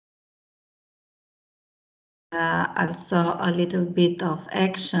also a little bit of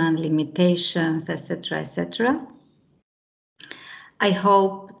action, limitations, etc., etc. I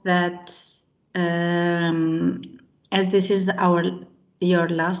hope that as this is your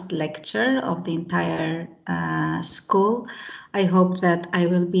last lecture of the entire school, I hope that I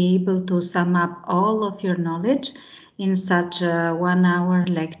will be able to sum up all of your knowledge in such a 1 hour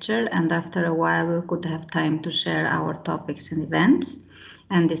lecture, and after a while we could have time to share our topics and events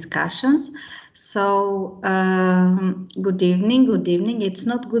and discussions. So good evening, good evening. It's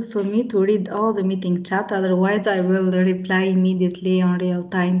not good for me to read all the meeting chat, otherwise I will reply immediately on real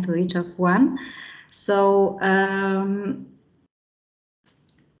time to each of one. So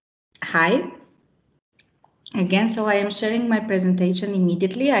hi again. So I am sharing my presentation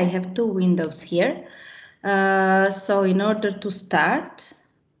immediately. I have two windows here. So in order to start,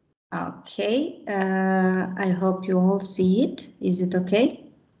 okay, I hope you all see it. Is it okay?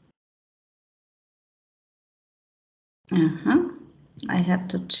 I have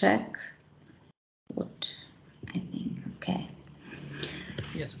to check. What I think, okay.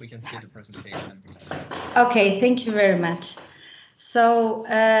 Yes, we can see the presentation. Okay, thank you very much. So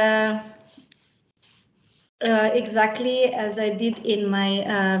exactly as I did in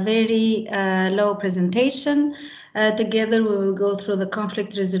my very low presentation, together we will go through the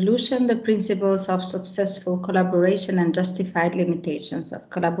conflict resolution, the principles of successful collaboration and justified limitations of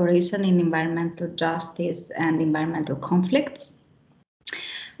collaboration in environmental justice and environmental conflicts.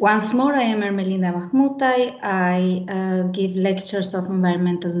 Once more, I am Ermelinda Mahmoutai. I give lectures of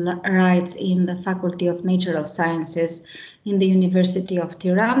environmental rights in the Faculty of Natural Sciences in the University of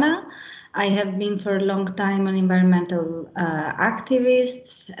Tirana. I have been for a long time an environmental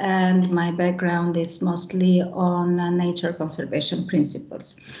activist, and my background is mostly on nature conservation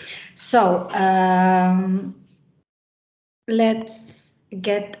principles. So let's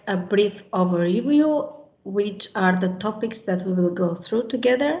get a brief overview, which are the topics that we will go through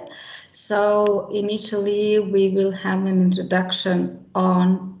together. So initially we will have an introduction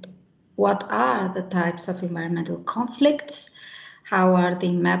on what are the types of environmental conflicts, how are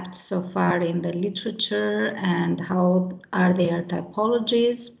they mapped so far in the literature, and how are their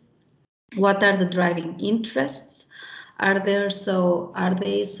typologies, what are the driving interests, are they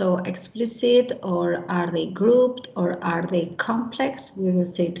so explicit, or are they grouped, or are they complex? We will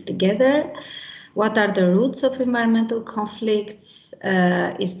see it together. What are the roots of environmental conflicts?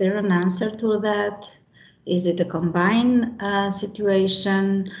 Is there an answer to that? Is it a combined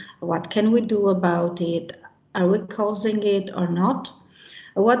situation? What can we do about it? Are we causing it or not?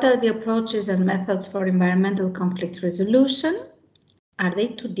 What are the approaches and methods for environmental conflict resolution? Are they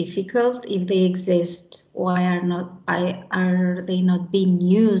too difficult? If they exist, why are they not being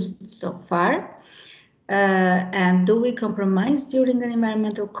used so far? And do we compromise during an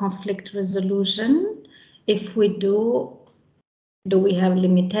environmental conflict resolution? If we do we have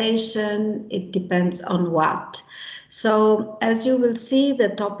limitation? It depends on what. So as you will see, the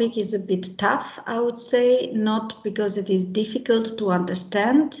topic is a bit tough, I would say, not because it is difficult to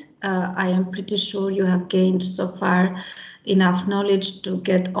understand. I am pretty sure you have gained so far enough knowledge to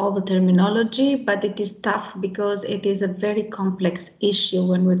get all the terminology, but it is tough because it is a very complex issue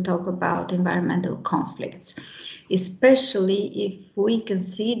when we talk about environmental conflicts, especially if we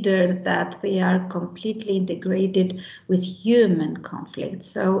consider that they are completely integrated with human conflicts.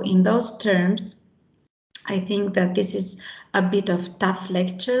 So in those terms, I think that this is a bit of tough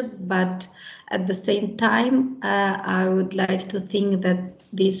lecture, but at the same time, I would like to think that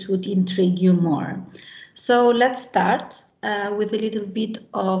this would intrigue you more. So let's start with a little bit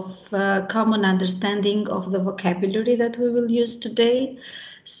of common understanding of the vocabulary that we will use today.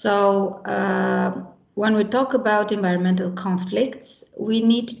 So when we talk about environmental conflicts, we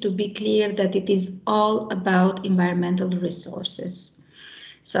need to be clear that it is all about environmental resources.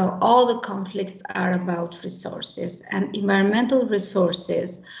 So all the conflicts are about resources, and environmental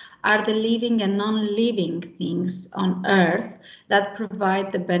resources are the living and non-living things on Earth that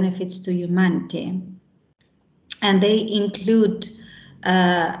provide the benefits to humanity. And they include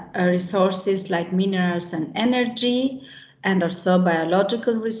resources like minerals and energy, and also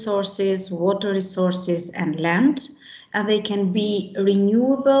biological resources, water resources, and land. And they can be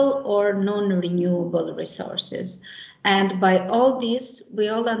renewable or non-renewable resources. And by all this, we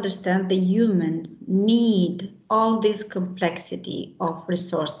all understand the humans need all this complexity of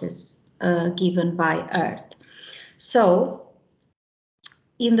resources given by Earth. So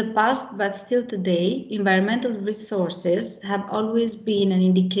in the past, but still today, environmental resources have always been an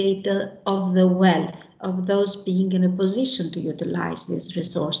indicator of the wealth of those being in a position to utilize these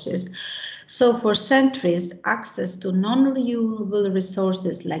resources. So for centuries, access to non-renewable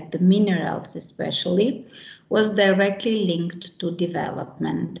resources like the minerals especially was directly linked to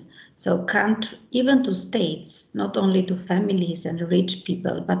development. So even to states, not only to families and rich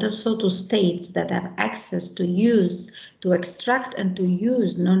people, but also to states that have access to extract and to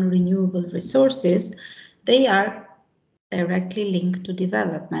use non-renewable resources, they are directly linked to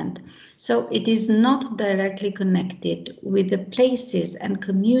development. So it is not directly connected with the places and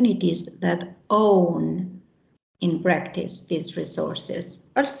communities that own, in practice, these resources.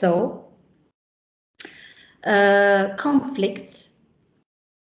 Also, conflicts,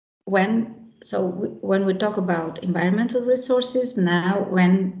 when we talk about environmental resources, now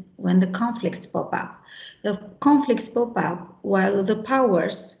when the conflicts pop up while the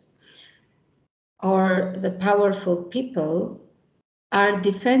powers or the powerful people are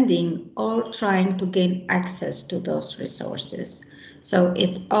defending or trying to gain access to those resources. So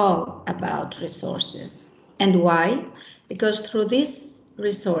it's all about resources. And why? Because through these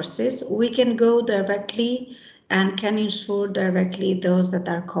resources, we can go directly and can ensure directly those that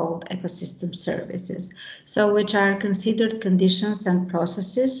are called ecosystem services. So which are considered conditions and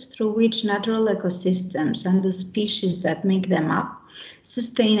processes through which natural ecosystems and the species that make them up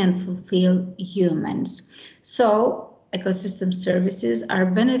sustain and fulfill humans. So ecosystem services are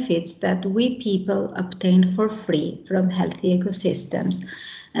benefits that we people obtain for free from healthy ecosystems,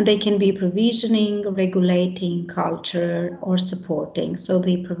 and they can be provisioning, regulating, culture, or supporting. So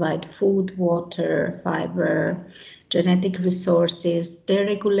they provide food, water, fiber, genetic resources. They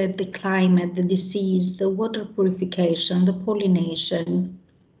regulate the climate, the disease, the water purification, the pollination,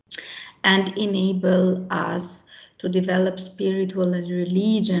 and enable us to develop spiritual and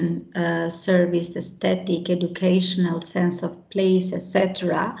religion service, aesthetic, educational sense of place,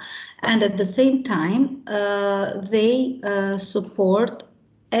 etc. And at the same time, they support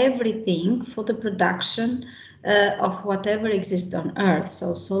everything for the production of whatever exists on Earth,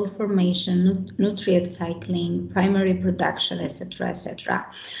 so soil formation, nutrient cycling, primary production, etc.,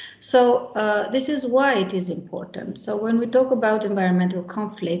 etc. So this is why it is important. So when we talk about environmental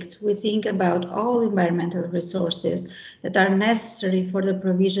conflicts, we think about all environmental resources that are necessary for the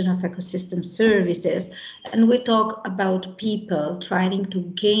provision of ecosystem services, and we talk about people trying to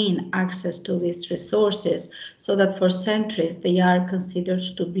gain access to these resources so that for centuries they are considered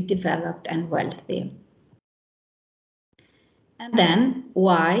to be developed and wealthy. And then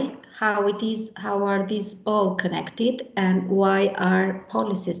why, how are these all connected, and why are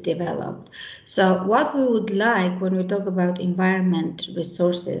policies developed? So what we would like when we talk about environment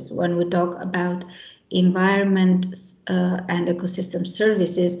resources, when we talk about environment and ecosystem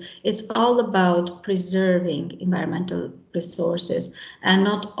services, it's all about preserving environmental resources and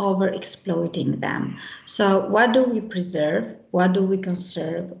not over exploiting them. So what do we preserve? What do we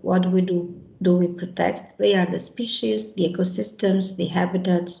conserve? What do we protect? They are the species, the ecosystems, the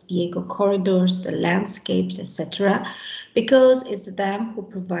habitats, the eco corridors, the landscapes, etc. Because it's them who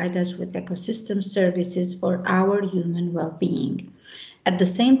provide us with ecosystem services for our human well-being. At the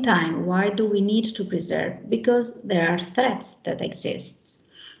same time, why do we need to preserve? Because there are threats that exist,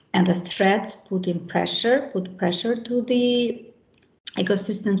 and the threats put pressure to the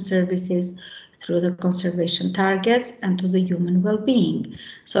ecosystem services through the conservation targets and to the human well-being.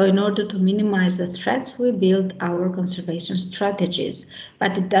 So in order to minimize the threats, we build our conservation strategies.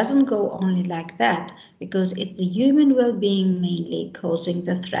 But it doesn't go only like that, because it's the human well-being mainly causing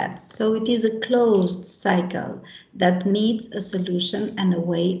the threats. So it is a closed cycle that needs a solution and a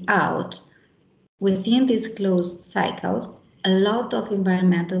way out. Within this closed cycle, a lot of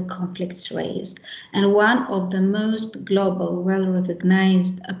environmental conflicts raised, and one of the most global,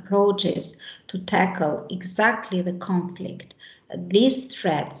 well-recognized approaches to tackle exactly the conflict, these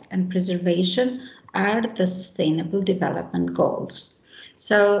threats and preservation, are the Sustainable Development Goals.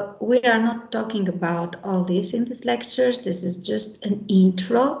 So we are not talking about all this in these lectures. This is just an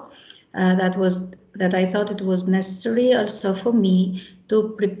intro that I thought it was necessary also for me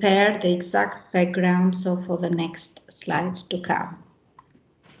to prepare the exact background for the next slides to come.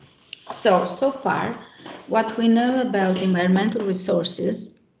 So far, what we know about environmental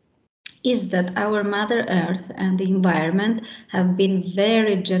resources is that our Mother Earth and the environment have been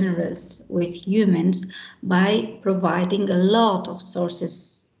very generous with humans by providing a lot of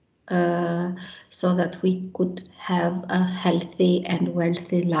sources so that we could have a healthy and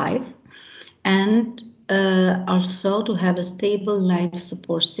wealthy life. And also to have a stable life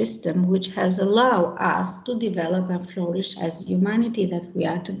support system, which has allowed us to develop and flourish as humanity that we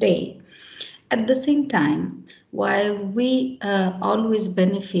are today. At the same time, while we always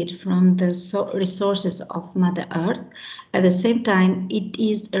benefit from the resources of Mother Earth, at the same time, it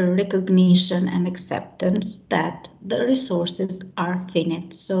is a recognition and acceptance that the resources are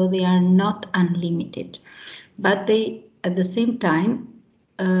finite, so they are not unlimited. But they, at the same time,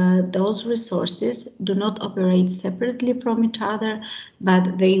 those resources do not operate separately from each other,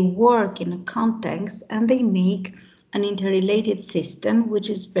 but they work in a context and they make an interrelated system which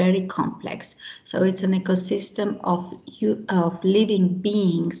is very complex. So it's an ecosystem of living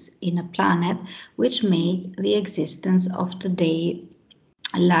beings in a planet which make the existence of today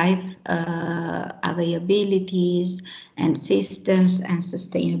life availabilities and systems and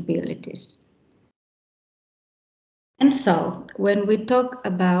sustainabilities. And so, when we talk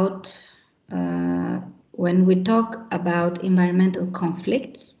about environmental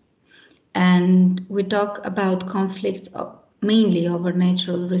conflicts, and we talk about conflicts mainly over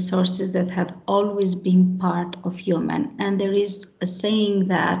natural resources that have always been part of human, and there is a saying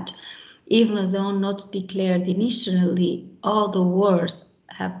that even though not declared initially, all the wars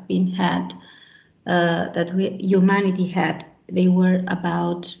have been had that humanity had, they were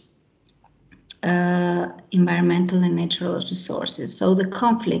about environmental and natural resources. So the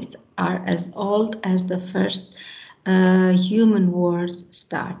conflicts are as old as the first human wars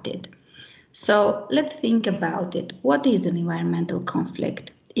started. So let's think about it. What is an environmental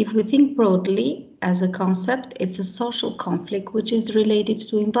conflict? If we think broadly as a concept, it's a social conflict which is related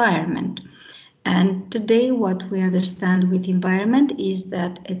to environment. And today what we understand with environment is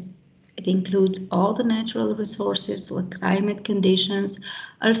that it includes all the natural resources, the climate conditions,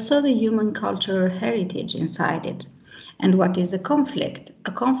 also the human cultural heritage inside it. And what is a conflict?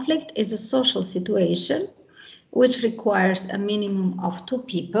 A conflict is a social situation which requires a minimum of two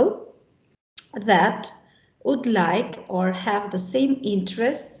people that would like or have the same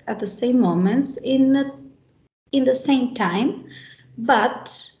interests at the same moments in the same time,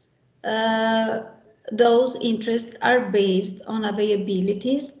 but those interests are based on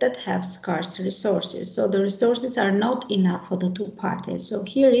availabilities that have scarce resources. So the resources are not enough for the two parties. So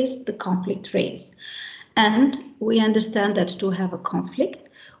here is the conflict raised. And we understand that to have a conflict,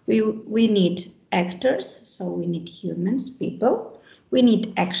 we need actors, so we need humans, people. We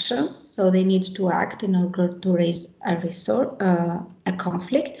need actions, so they need to act in order to raise a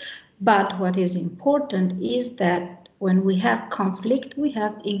conflict. But what is important is that when we have conflict, we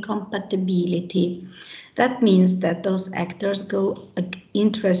have incompatibility. That means that those actors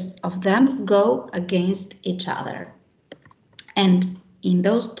interests of them go against each other. And in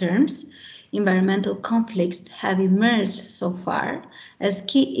those terms, environmental conflicts have emerged so far as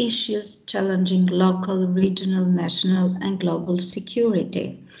key issues challenging local, regional, national, and global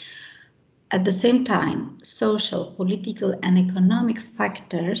security. At the same time, social, political, and economic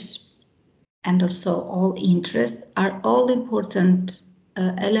factors and also all interests are all important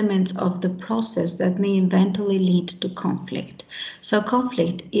elements of the process that may eventually lead to conflict. So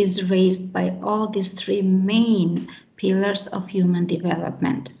conflict is raised by all these three main pillars of human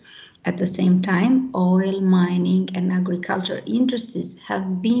development. At the same time, oil, mining, and agriculture industries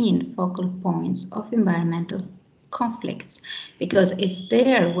have been focal points of environmental conflicts because it's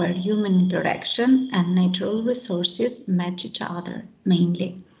there where human interaction and natural resources match each other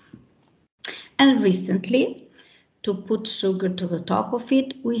mainly. And recently, to put sugar to the top of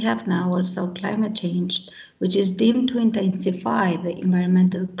it, we have now also climate change, which is deemed to intensify the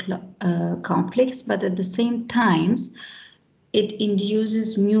environmental conflicts, but at the same time, it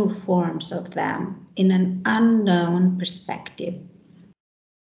induces new forms of them in an unknown perspective.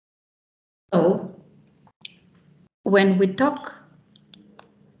 So, when we talk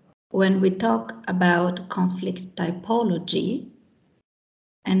about conflict typology,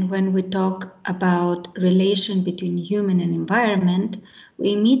 and when we talk about relation between human and environment,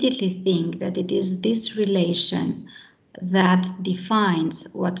 we immediately think that it is this relation that defines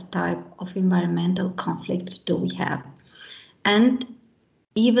what type of environmental conflicts do we have. And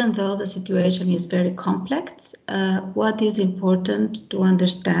even though the situation is very complex, what is important to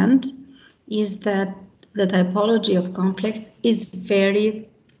understand is that the typology of conflict is very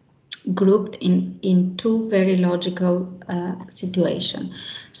grouped in two very logical situations.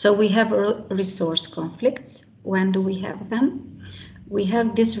 So we have resource conflicts. When do we have them? We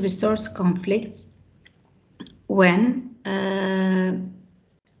have these resource conflicts when a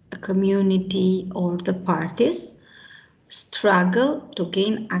community or the parties struggle to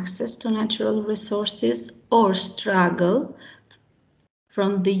gain access to natural resources or struggle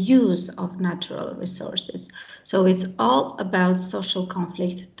from the use of natural resources. So it's all about social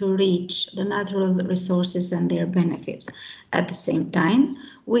conflict to reach the natural resources and their benefits. At the same time,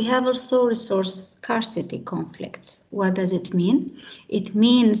 we have also resource scarcity conflicts. What does it mean? It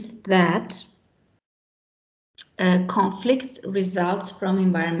means that conflicts results from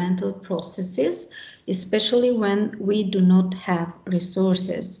environmental processes, especially when we do not have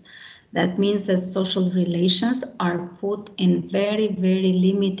resources. That means that social relations are put in very, very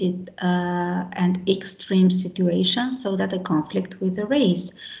limited and extreme situations so that a conflict will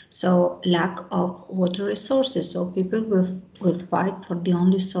arise. So lack of water resources, so people will fight for the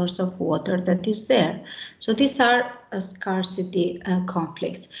only source of water that is there. So these are scarcity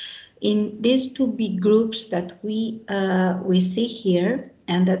conflicts. In these two big groups that we see here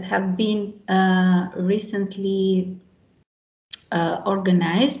and that have been recently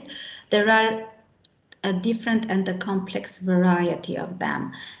organized, there are a different and a complex variety of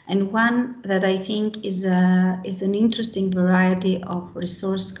them. And one that I think is an interesting variety of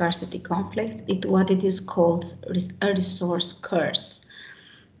resource scarcity conflict is what it is called a resource curse.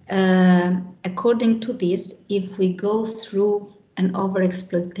 According to this, if we go through an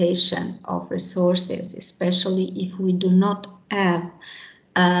overexploitation of resources, especially if we do not have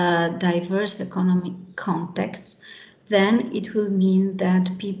a diverse economic context, then it will mean that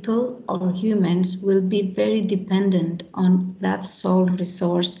people or humans will be very dependent on that sole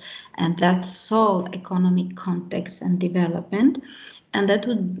resource and that sole economic context and development. And that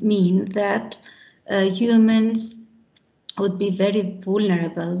would mean that humans would be very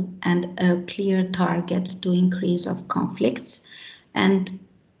vulnerable and a clear target to increase of conflicts. And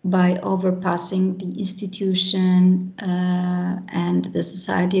by overpassing the institution and the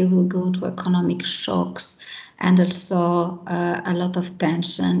society will go to economic shocks and also a lot of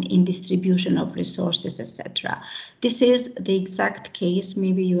tension in distribution of resources, etc. This is the exact case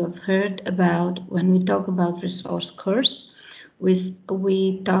maybe you have heard about when we talk about resource curse.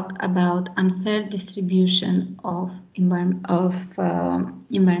 We talk about unfair distribution of environmental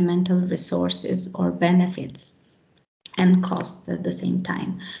resources or benefits and costs at the same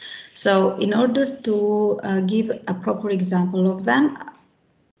time. So in order to give a proper example of them,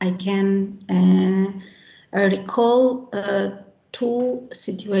 I can recall two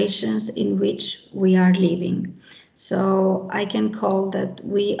situations in which we are living. So I can call that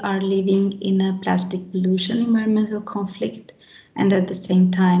we are living in a plastic pollution environmental conflict, and at the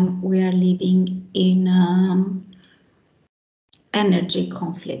same time we are living in energy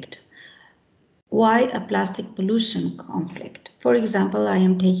conflict. Why a plastic pollution conflict? For example, I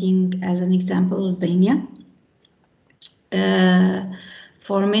am taking as an example Albania.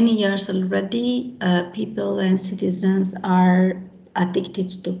 For many years already, people and citizens are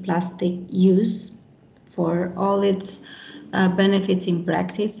addicted to plastic use for all its benefits in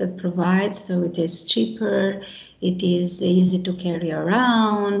practice that provides. So it is cheaper, it is easy to carry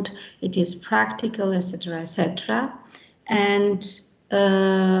around, it is practical, etc., etc. And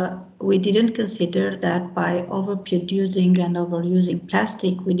we didn't consider that by overproducing and overusing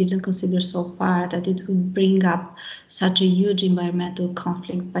plastic, we didn't consider so far that it would bring up such a huge environmental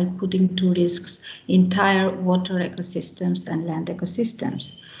conflict by putting to risks entire water ecosystems and land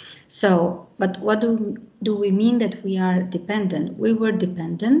ecosystems. So, but what do we mean that we are dependent? We were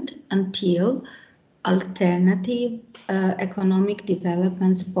dependent until alternative economic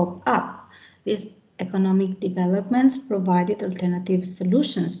developments pop up. These economic developments provided alternative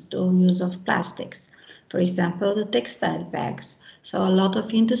solutions to use of plastics. For example, the textile bags. So a lot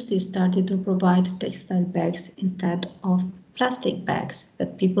of industries started to provide textile bags instead of plastic bags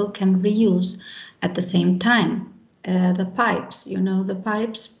that people can reuse. At the same time, the pipes, the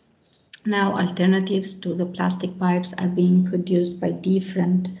pipes, now alternatives to the plastic pipes are being produced by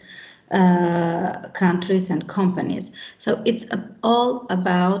different countries and companies. So it's all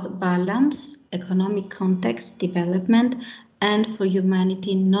about balance, economic context, development, and for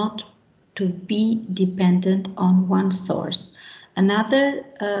humanity not to be dependent on one source. Another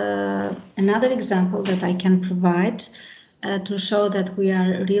example that I can provide to show that we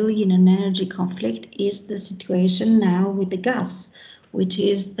are really in an energy conflict is the situation now with the gas, which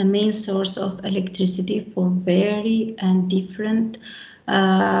is the main source of electricity for very and different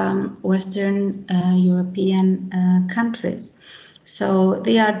Western European countries. So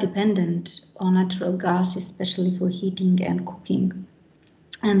they are dependent on natural gas, especially for heating and cooking,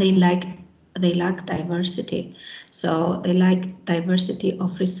 and they lack diversity. So they lack diversity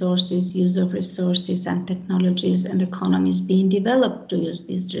of resources, use of resources and technologies and economies being developed to use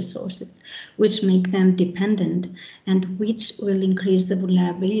these resources, which make them dependent and which will increase the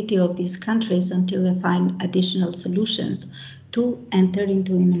vulnerability of these countries until they find additional solutions to enter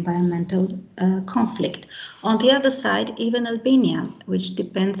into an environmental conflict. On the other side, even Albania, which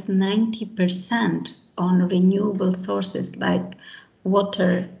depends 90% on renewable sources like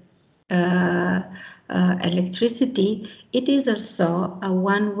water, electricity, it is also a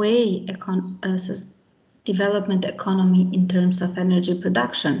one-way development economy in terms of energy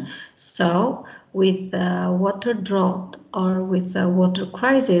production. So with water drought or with a water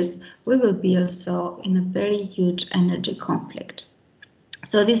crisis, we will be also in a very huge energy conflict.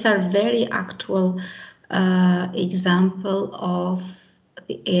 So these are very actual example of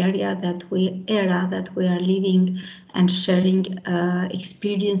the era that we are living and sharing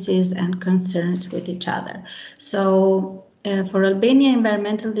experiences and concerns with each other. So for Albania,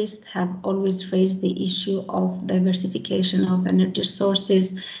 environmentalists have always raised the issue of diversification of energy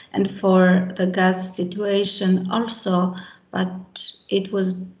sources, and for the gas situation also, but it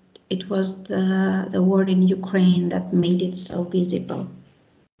was the war in Ukraine that made it so visible.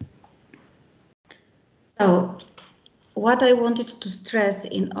 So what I wanted to stress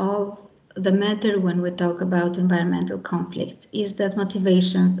in all the matter when we talk about environmental conflicts is that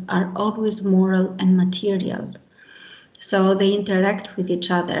motivations are always moral and material. So they interact with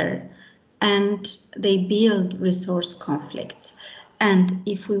each other and they build resource conflicts. And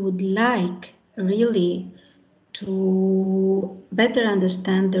if we would like really to better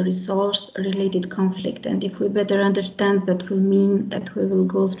understand the resource-related conflict, and if we better understand that will mean that we will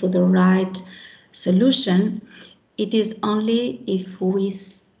go through the right solution, it is only if we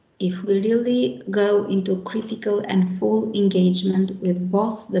really go into critical and full engagement with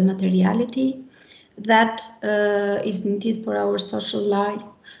both the materiality that is needed for our social life,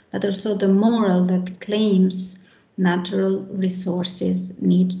 but also the moral that claims natural resources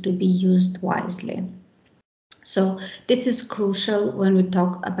need to be used wisely. So this is crucial when we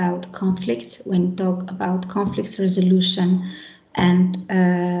talk about conflicts, when we talk about conflicts resolution, and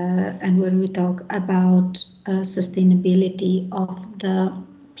when we talk about sustainability of the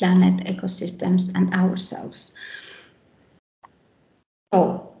planet, ecosystems, and ourselves.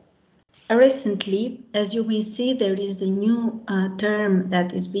 So recently, as you may see, there is a new term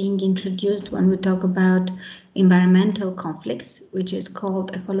that is being introduced when we talk about environmental conflicts, which is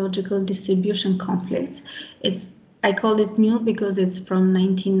called ecological distribution conflicts. I call it new because it's from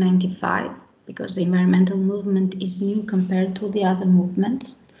 1995, because the environmental movement is new compared to the other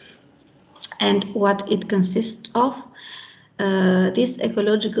movements. And what it consists of, these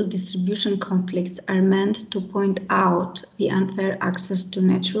ecological distribution conflicts are meant to point out the unfair access to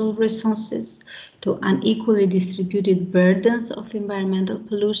natural resources, to unequally distributed burdens of environmental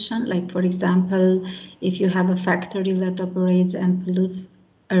pollution, like for example, if you have a factory that operates and pollutes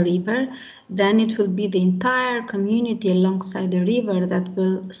a river, then it will be the entire community alongside the river that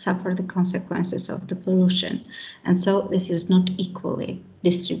will suffer the consequences of the pollution. And so this is not equally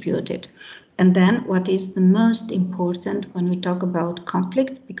distributed. And then what is the most important when we talk about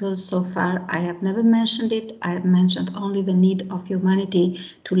conflict, because so far I have never mentioned it, I have mentioned only the need of humanity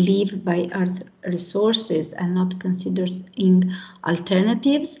to live by earth resources and not considering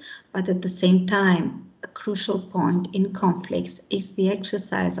alternatives, but at the same time, a crucial point in conflicts is the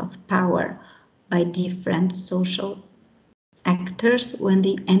exercise of power by different social actors when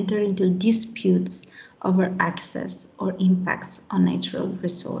they enter into disputes over access or impacts on natural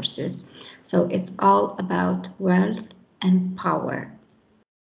resources. So it's all about wealth and power.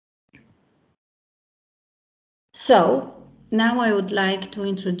 So now I would like to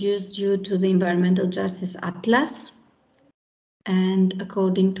introduce you to the Environmental Justice Atlas. And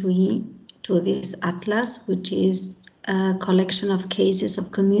according to this atlas, which is a collection of cases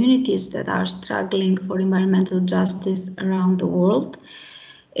of communities that are struggling for environmental justice around the world.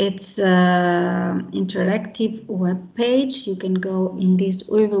 It's an interactive web page. You can go in this,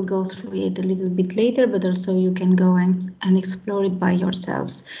 we will go through it a little bit later, but also you can go and explore it by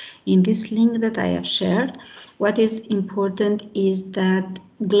yourselves. In this link that I have shared, what is important is that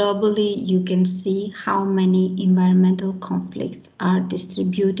globally you can see how many environmental conflicts are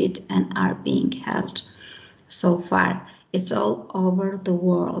distributed and are being held so far. It's all over the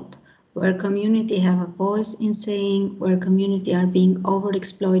world, where community have a voice in saying, where community are being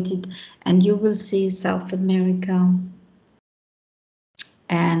overexploited, and you will see South America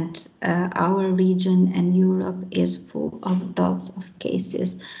and our region and Europe is full of those of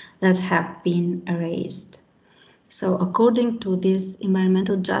cases that have been erased. So according to this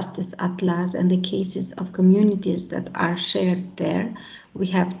Environmental Justice Atlas and the cases of communities that are shared there, we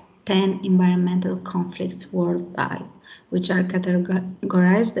have 10 environmental conflicts worldwide, which are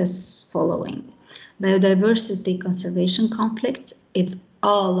categorized as following. Biodiversity conservation conflicts, it's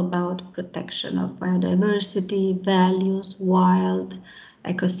all about protection of biodiversity, values, wild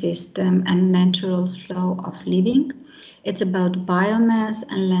ecosystem, and natural flow of living. It's about biomass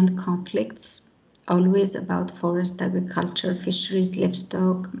and land conflicts, always about forest agriculture, fisheries,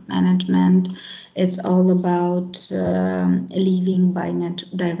 livestock management. It's all about living by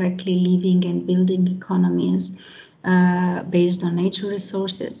directly living and building economies based on nature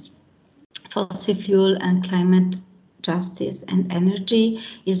resources. Fossil fuel and climate justice and energy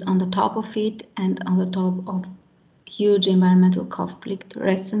is on the top of it, and on the top of huge environmental conflict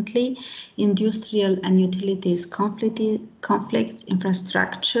recently, industrial and utilities conflicts,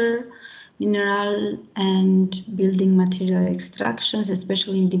 infrastructure, mineral and building material extractions,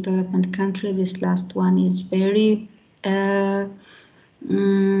 especially in development countries. This last one is very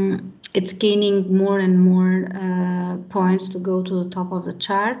it's gaining more and more points to go to the top of the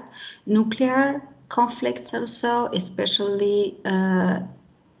chart. Nuclear conflicts also, especially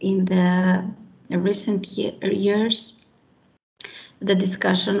in the recent years. The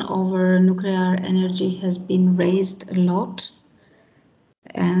discussion over nuclear energy has been raised a lot.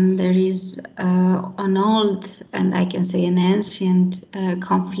 And there is an old, and I can say an ancient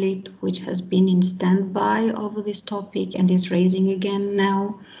conflict which has been in standby over this topic and is raising again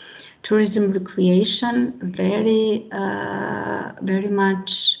now. Tourism recreation, very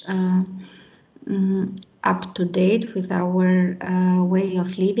much up to date with our way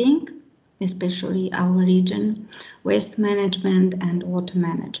of living, especially our region, waste management and water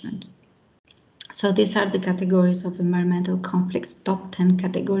management. So these are the categories of environmental conflicts, top 10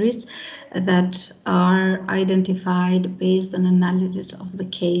 categories that are identified based on analysis of the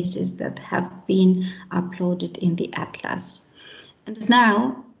cases that have been uploaded in the atlas. And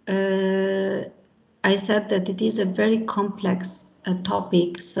now, I said that it is a very complex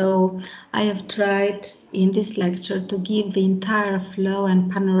topic, so I have tried in this lecture to give the entire flow and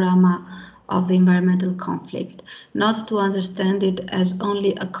panorama of the environmental conflict, not to understand it as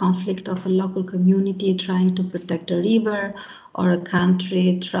only a conflict of a local community trying to protect a river or a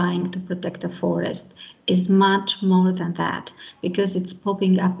country trying to protect a forest. Is much more than that, because it's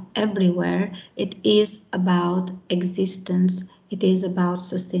popping up everywhere. It is about existence, it is about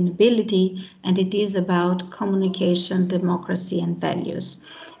sustainability, and it is about communication, democracy, and values.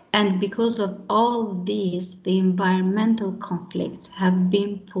 And because of all these, the environmental conflicts have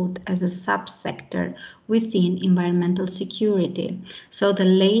been put as a subsector within environmental security. So the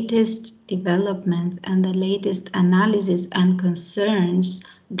latest developments and the latest analysis and concerns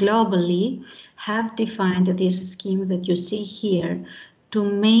globally have defined this scheme that you see here to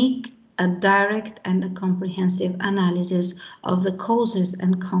make a direct and a comprehensive analysis of the causes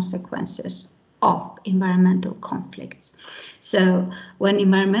and consequences of environmental conflicts. So when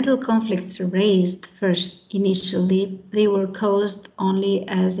environmental conflicts were raised first initially, they were caused only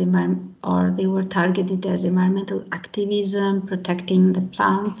as they were targeted as environmental activism, protecting the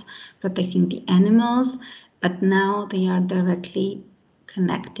plants, protecting the animals, but now they are directly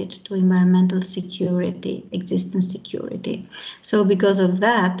connected to environmental security, existence security. So because of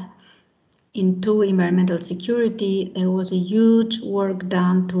that, into environmental security, there was a huge work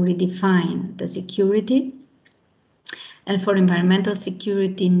done to redefine the security. And for environmental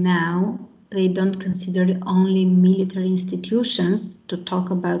security now, they don't consider only military institutions to talk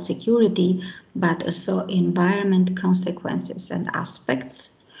about security, but also environment consequences and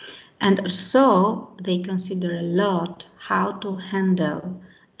aspects. And also they consider a lot how to handle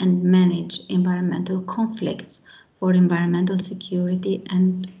and manage environmental conflicts for environmental security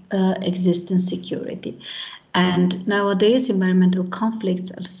and existence security. And nowadays environmental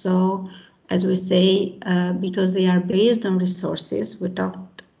conflicts also, as we say, because they are based on resources, we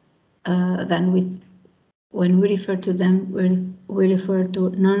talked then when we refer to them, we refer to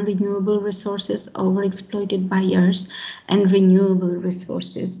non-renewable resources overexploited by years and renewable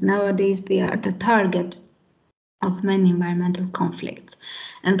resources. Nowadays, they are the target of many environmental conflicts,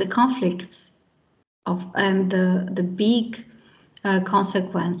 and the conflicts and the big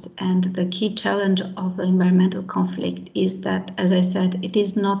consequence and the key challenge of the environmental conflict is that, as I said, it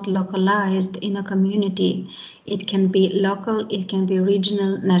is not localized in a community. It can be local, it can be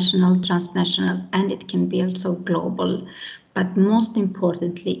regional, national, transnational, and it can be also global. But most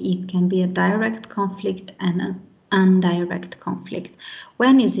importantly, it can be a direct conflict and an indirect conflict.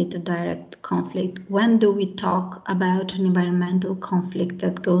 When is it a direct conflict? When do we talk about an environmental conflict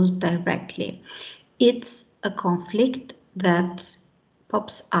that goes directly? It's a conflict that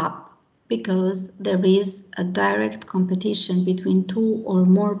pops up because there is a direct competition between two or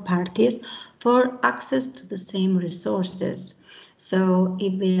more parties for access to the same resources. So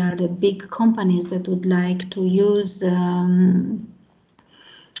if they are the big companies that would like to use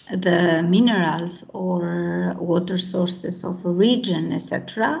the minerals or water sources of a region,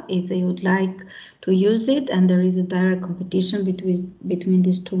 etc., if they would like to use it and there is a direct competition between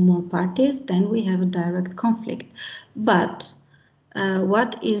these two more parties, then we have a direct conflict. But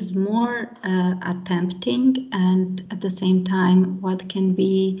what is more attempting and at the same time what can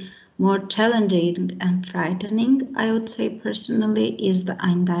be more challenging and frightening, I would say personally, is the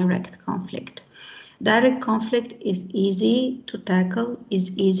indirect conflict. Direct conflict is easy to tackle,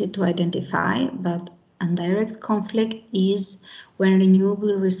 is easy to identify, but indirect conflict is when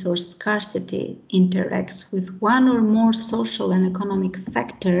renewable resource scarcity interacts with one or more social and economic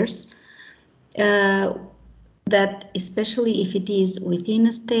factors that, especially if it is within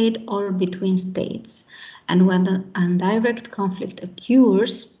a state or between states. And when the indirect conflict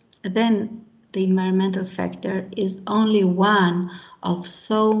occurs, then the environmental factor is only one of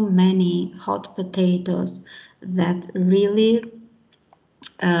so many hot potatoes that really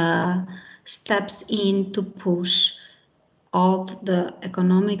steps in to push of the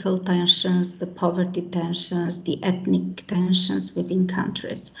economical tensions, the poverty tensions, the ethnic tensions within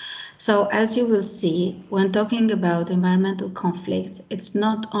countries. So as you will see, when talking about environmental conflicts, it's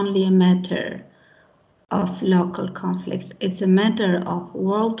not only a matter of local conflicts, it's a matter of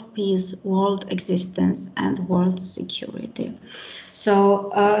world peace, world existence, and world security.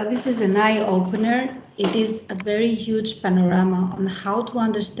 So this is an eye-opener. It is a very huge panorama on how to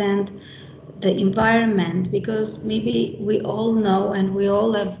understand the environment, because maybe we all know and we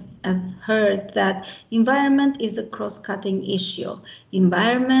all have heard that environment is a cross-cutting issue.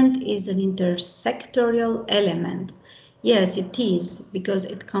 Environment is an intersectorial element. Yes, it is, because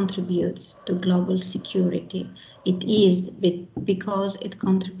it contributes to global security. It is because it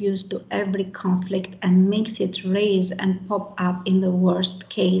contributes to every conflict and makes it raise and pop up in the worst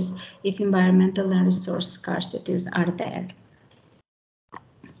case if environmental and resource scarcities are there.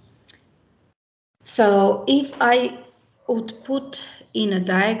 So if I would put in a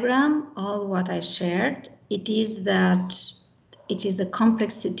diagram all what I shared, it is that it is a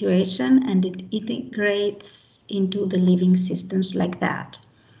complex situation and it integrates into the living systems like that.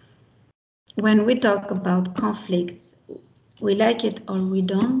 When we talk about conflicts, we like it or we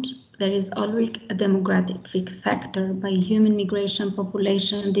don't, there is always a demographic factor by human migration,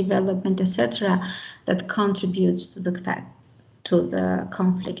 population development, etc., that contributes to the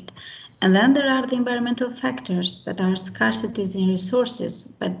conflict. And then there are the environmental factors that are scarcities in resources,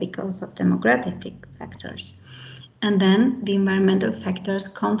 but because of demographic factors. And then the environmental factors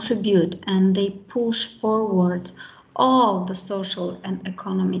contribute and they push forward all the social and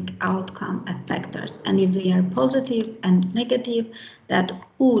economic outcome factors. And if they are positive and negative, that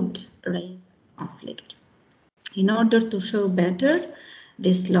would raise conflict. In order to show better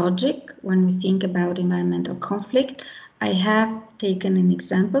this logic when we think about environmental conflict, I have taken an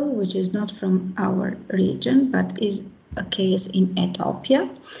example which is not from our region, but is a case in Ethiopia,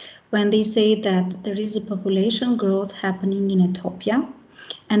 when they say that there is a population growth happening in Ethiopia,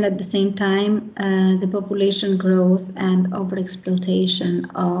 and at the same time the population growth and overexploitation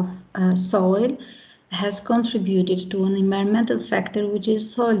of soil has contributed to an environmental factor which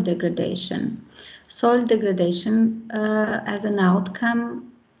is soil degradation. Soil degradation as an outcome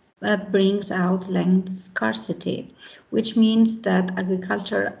brings out land scarcity, which means that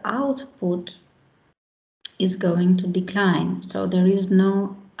agricultural output is going to decline. So there is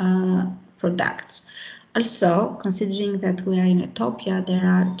no products. Also, considering that we are in Ethiopia, there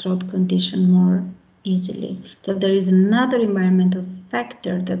are drought conditions more easily. So there is another environmental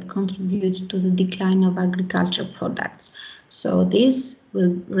factor that contributes to the decline of agriculture products. So this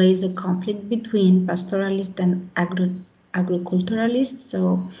will raise a conflict between pastoralists and agriculturalists.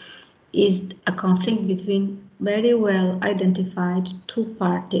 So is a conflict between very well identified two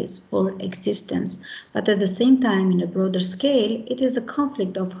parties for existence, but at the same time, in a broader scale, it is a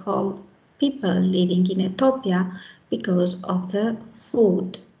conflict of whole people living in Ethiopia because of the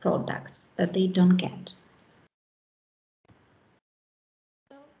food products that they don't get.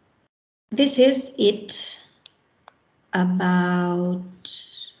 This is it about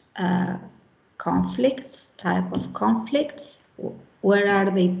conflicts, type of conflicts. Where are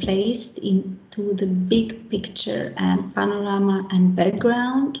they placed into the big picture and panorama and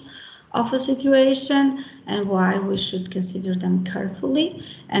background of a situation, and why we should consider them carefully,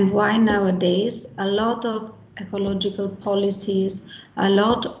 and why nowadays a lot of ecological policies, a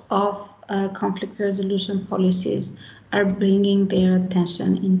lot of conflict resolution policies are bringing their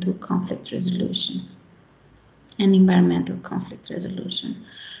attention into conflict resolution and environmental conflict resolution.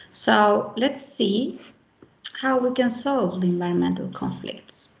 So let's see how we can solve the environmental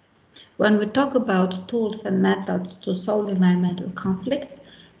conflicts. When we talk about tools and methods to solve environmental conflicts,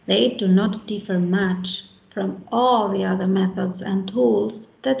 they do not differ much from all the other methods and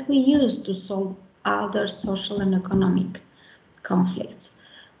tools that we use to solve other social and economic conflicts.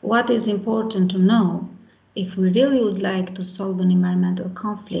 What is important to know, if we really would like to solve an environmental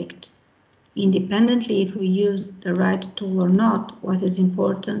conflict, independently if we use the right tool or not, what is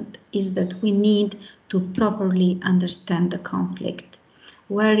important is that we need to properly understand the conflict.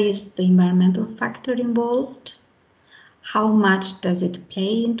 Where is the environmental factor involved? How much does it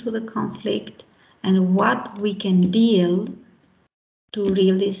play into the conflict? And what we can deal to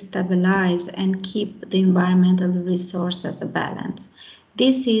really stabilize and keep the environmental resource at the balance.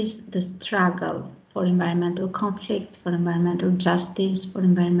 This is the struggle for environmental conflicts, for environmental justice, for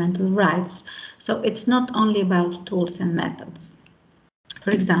environmental rights. So it's not only about tools and methods.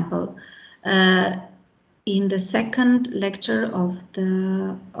 For example, in the second lecture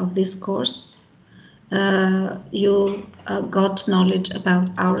of this course, you got knowledge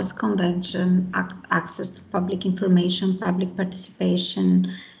about Aarhus Convention, access to public information, public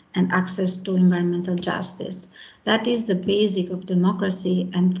participation, and access to environmental justice. That is the basic of democracy,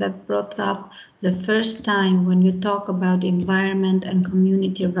 and that brought up the first time when you talk about environment and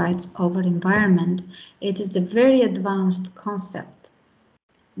community rights over environment. It is a very advanced concept.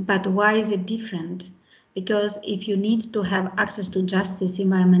 But why is it different? Because if you need to have access to justice,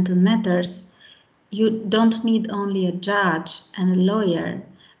 environmental matters, you don't need only a judge and a lawyer,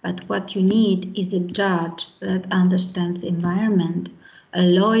 but what you need is a judge that understands environment, a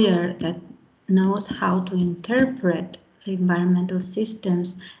lawyer that knows how to interpret the environmental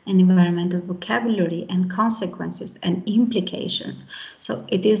systems and environmental vocabulary and consequences and implications. So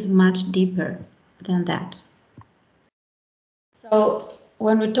it is much deeper than that. So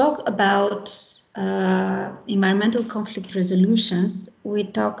when we talk about environmental conflict resolutions, we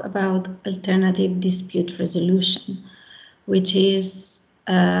talk about alternative dispute resolution, which is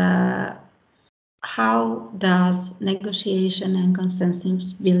how does negotiation and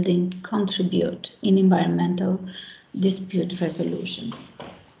consensus building contribute in environmental dispute resolution.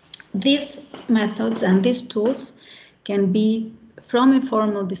 These methods and these tools can be from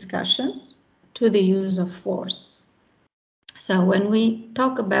informal discussions to the use of force. So when we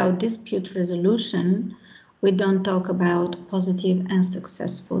talk about dispute resolution, we don't talk about positive and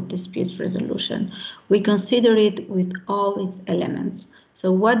successful dispute resolution. We consider it with all its elements.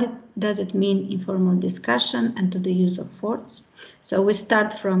 So what does it mean informal discussion and to the use of force? So we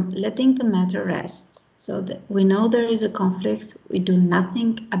start from letting the matter rest. So that we know there is a conflict, we do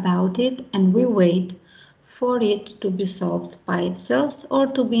nothing about it, and we wait for it to be solved by itself or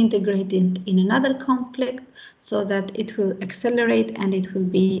to be integrated in another conflict so that it will accelerate and it will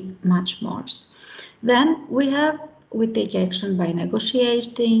be much more. Then we take action by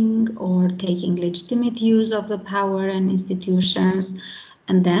negotiating or taking legitimate use of the power and institutions.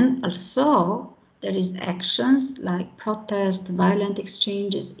 And then also there is actions like protest, violent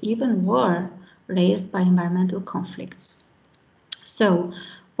exchanges, even war raised by environmental conflicts. So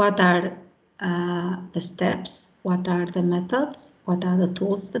what are the steps? What are the methods? What are the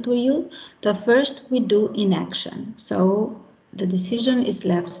tools that we use? The first we do inaction. So the decision is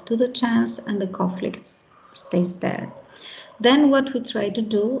left to the chance and the conflict stays there. Then what we try to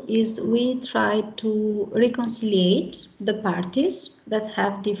do is we try to reconciliate the parties that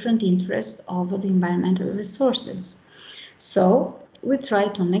have different interests over the environmental resources. So we try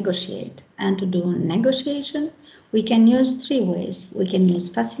to negotiate, and to do negotiation we can use three ways. We can use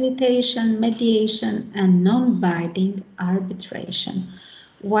facilitation, mediation, and non-binding arbitration.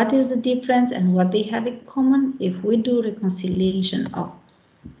 What is the difference and what they have in common? If we do reconciliation of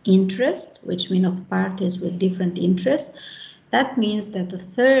interest, which means of parties with different interests, that means that the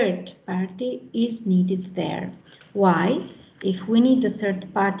third party is needed there. Why? If we need the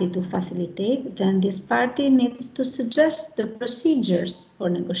third party to facilitate, then this party needs to suggest the procedures for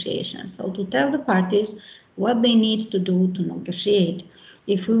negotiation. So to tell the parties what they need to do to negotiate.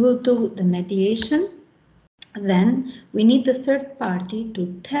 If we will do the mediation, then we need the third party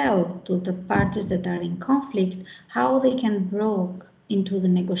to tell to the parties that are in conflict how they can broke into the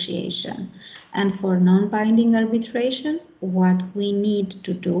negotiation. And for non-binding arbitration, what we need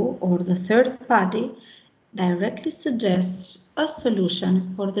to do, or the third party directly suggests a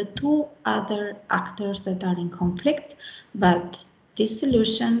solution for the two other actors that are in conflict, but this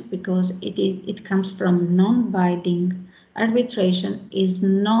solution, because it comes from non-binding arbitration, is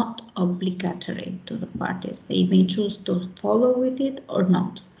not obligatory to the parties. They may choose to follow with it or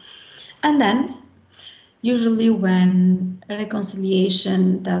not. And then, usually when a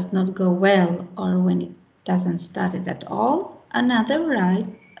reconciliation does not go well or when it doesn't start it at all,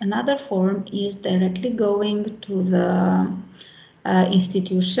 another form is directly going to the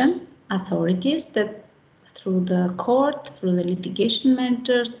institution, authorities that through the court, through the litigation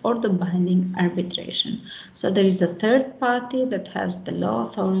matters, or the binding arbitration. So there is a third party that has the law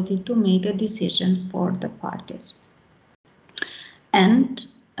authority to make a decision for the parties. And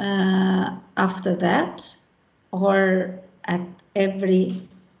after that, or at every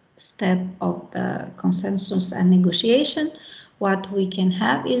step of the consensus and negotiation, what we can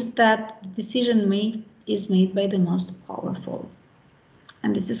have is that the decision is made by the most powerful.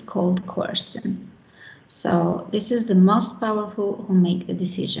 And this is called coercion. So this is the most powerful who make the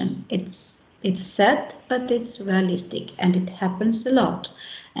decision. It's sad, but it's realistic, and it happens a lot.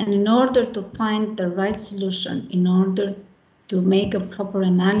 And in order to find the right solution, in order to make a proper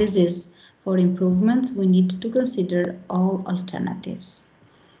analysis for improvement, we need to consider all alternatives.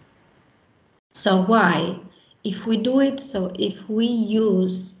 So why? If we do it, so if we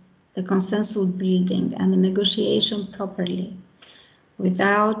use the consensus building and the negotiation properly,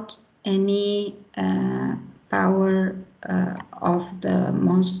 without any power of the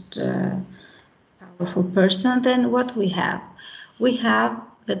most powerful person, then what we have? We have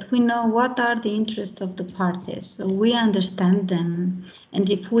that we know what are the interests of the parties, so we understand them, and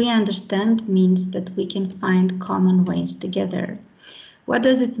if we understand means that we can find common ways together. What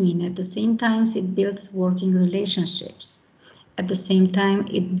does it mean? At the same time, it builds working relationships. At the same time,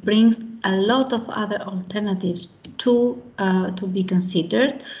 it brings a lot of other alternatives to be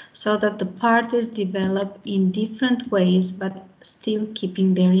considered, so that the parties develop in different ways, but still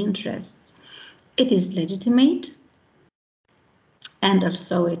keeping their interests. It is legitimate, and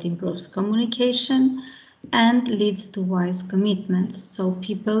also it improves communication and leads to wise commitments, so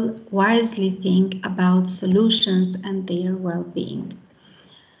people wisely think about solutions and their well-being.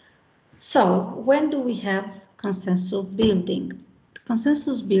 So when do we have consensus building?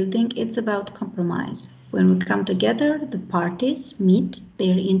 Consensus building, it's about compromise. When we come together, the parties meet,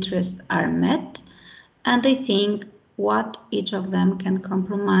 their interests are met, and they think what each of them can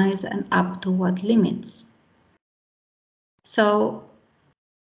compromise and up to what limits. So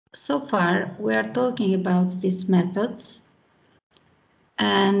far we are talking about these methods,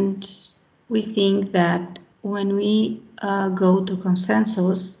 and we think that when we go to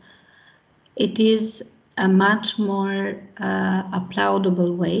consensus, it is a much more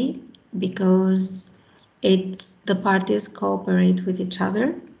applaudable way, because the parties cooperate with each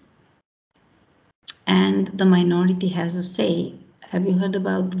other and the minority has a say. Have you heard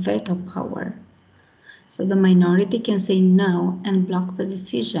about veto power? So the minority can say no and block the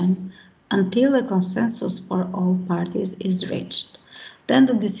decision until a consensus for all parties is reached. Then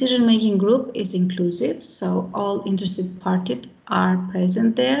the decision-making group is inclusive, so all interested parties are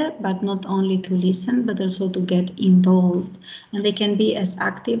present there, but not only to listen, but also to get involved. And they can be as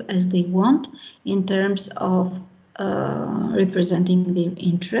active as they want in terms of representing their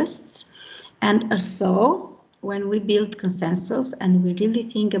interests. And also, when we build consensus and we really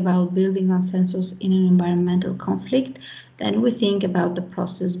think about building consensus in an environmental conflict, then we think about the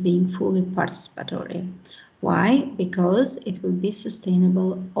process being fully participatory. Why? Because it will be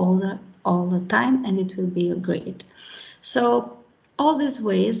sustainable all the time, and it will be agreed. So all these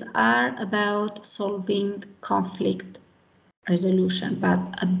ways are about solving conflict resolution, but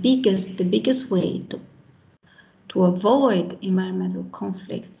the biggest way to avoid environmental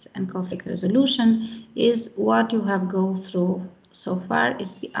conflicts and conflict resolution is what you have gone through so far.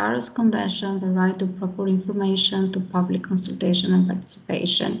 Is the Aarhus Convention, the right to proper information, to public consultation and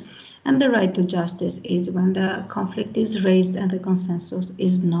participation, and the right to justice is when the conflict is raised and the consensus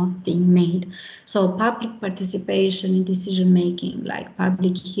is not being made. So public participation in decision making, like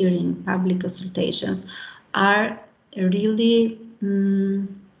public hearing, public consultations, are really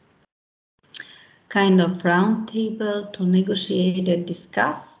kind of round table to negotiate and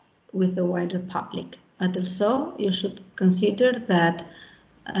discuss with the wider public. But also you should consider that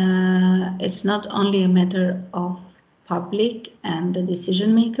it's not only a matter of public and the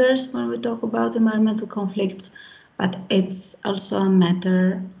decision makers when we talk about environmental conflicts, but it's also a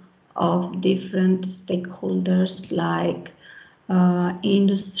matter of different stakeholders like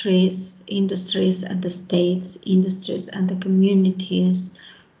industries and the states, industries and the communities,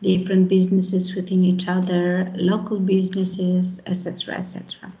 different businesses within each other, local businesses, etc.,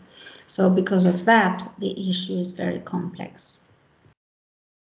 etc. So because of that, the issue is very complex.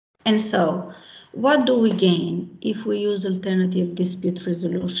 And so, what do we gain if we use alternative dispute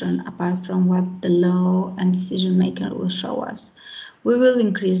resolution apart from what the law and decision maker will show us? We will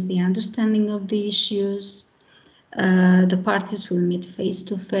increase the understanding of the issues. The parties will meet face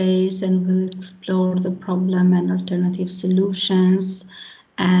to face and will explore the problem and alternative solutions,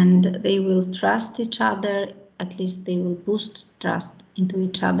 and they will trust each other at least they will boost trust into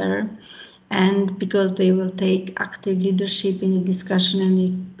each other. And because they will take active leadership in the discussion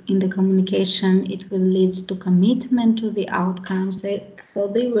and in the communication, it will lead to commitment to the outcomes. So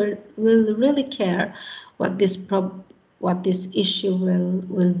they will really care what this issue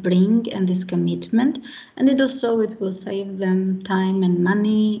will bring, and this commitment, and it will save them time and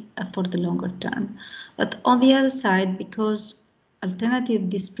money for the longer term. But on the other side, because alternative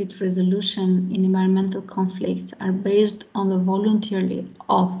dispute resolution in environmental conflicts are based on the voluntarily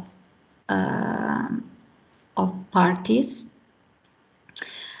of parties,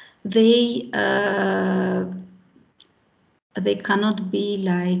 they cannot be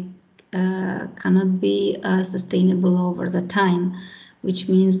sustainable over the time, which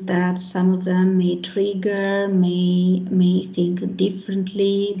means that some of them may trigger, may think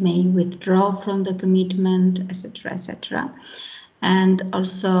differently, may withdraw from the commitment, etc., etc. And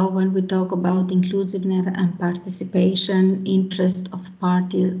also, when we talk about inclusiveness and participation, interests of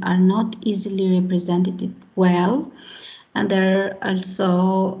parties are not easily represented well. And there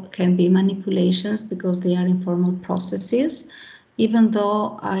also can be manipulations because they are informal processes, even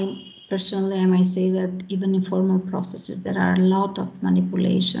though I might say that even in formal processes, there are a lot of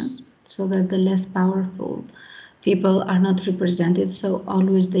manipulations, so that the less powerful people are not represented. So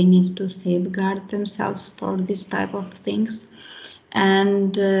always they need to safeguard themselves for this type of things.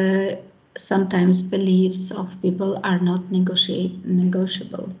 And sometimes beliefs of people are not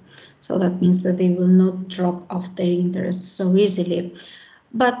negotiable. So that means that they will not drop off their interests so easily.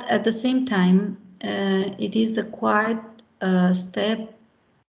 But at the same time, it is a quite step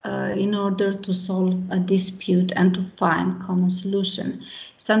in order to solve a dispute and to find common solution.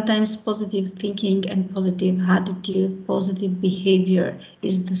 Sometimes positive thinking and positive attitude, positive behavior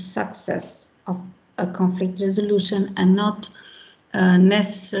is the success of a conflict resolution, and not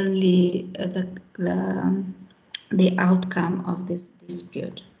necessarily the outcome of this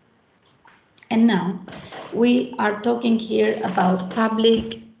dispute. And now we are talking here about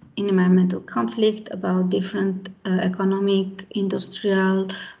public environmental conflict, about different economic, industrial,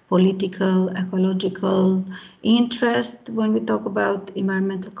 political, ecological interest when we talk about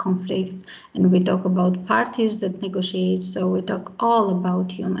environmental conflicts, and we talk about parties that negotiate. So we talk all about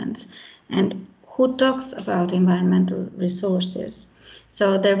humans. And who talks about environmental resources?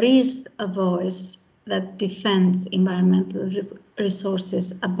 So there is a voice that defends environmental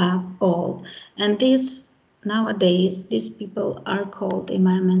resources above all. And nowadays, these people are called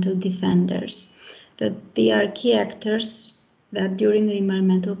environmental defenders. That they are key actors that during the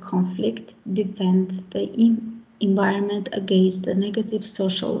environmental conflict defend the environment against the negative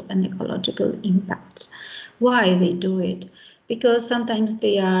social and ecological impacts. Why they do it? Because sometimes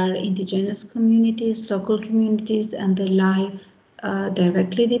they are indigenous communities, local communities, and their life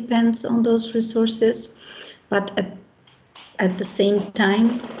directly depends on those resources. But at the same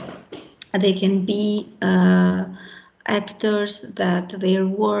time, they can be actors that their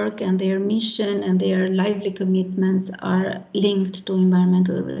work and their mission and their lively commitments are linked to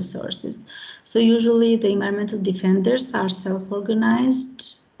environmental resources. So usually the environmental defenders are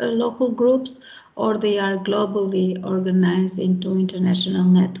self-organized local groups, or they are globally organized into international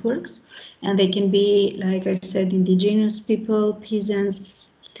networks. And they can be, like I said, indigenous people, peasants,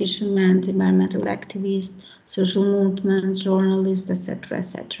 fishermen, environmental activists, social movements, journalists, etc.,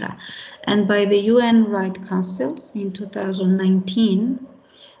 etc. And by the UN Rights Council in 2019,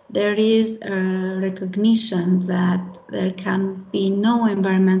 there is a recognition that there can be no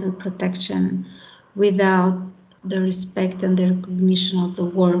environmental protection without the respect and the recognition of the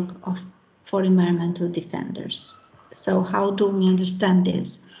work for environmental defenders. So how do we understand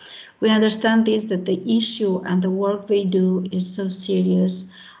this? We understand this, that the issue and the work they do is so serious,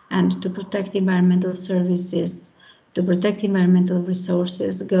 and to protect environmental services, to protect environmental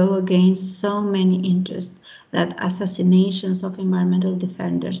resources go against so many interests that assassinations of environmental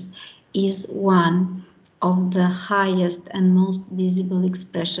defenders is one of the highest and most visible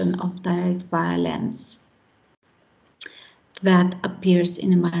expression of direct violence that appears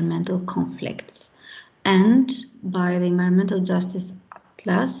in environmental conflicts. And by the Environmental Justice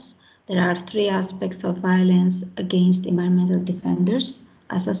Atlas, there are 3 aspects of violence against environmental defenders: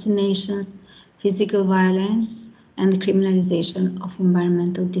 assassinations, physical violence, and the criminalization of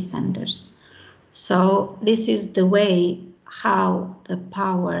environmental defenders. So this is the way how the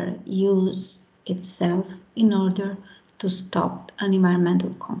power uses itself in order to stop an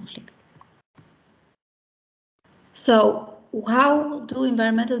environmental conflict. So how do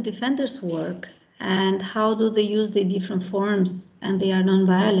environmental defenders work, and how do they use the different forms? And they are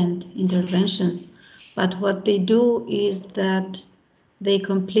non-violent interventions, but what they do is that they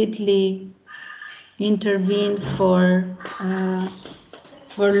completely intervene for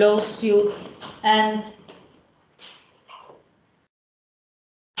lawsuits and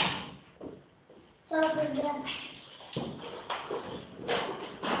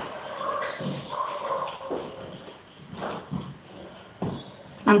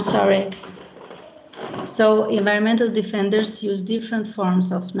I'm sorry. So environmental defenders use different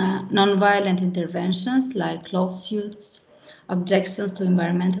forms of non-violent interventions like lawsuits, objections to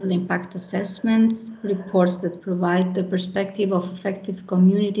environmental impact assessments, reports that provide the perspective of effective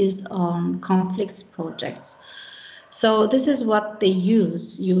communities on conflicts projects. So this is what they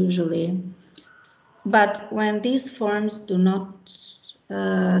use usually. But when these forms do not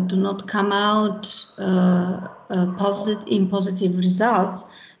come out in positive results,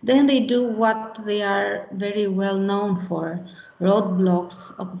 then they do what they are very well known for: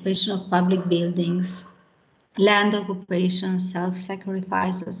 roadblocks, occupation of public buildings, land occupation,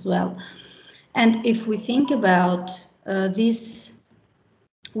 self-sacrifice as well. And if we think about these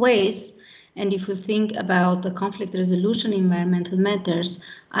ways, and if we think about the conflict resolution in environmental matters,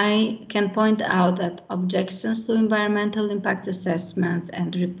 I can point out that objections to environmental impact assessments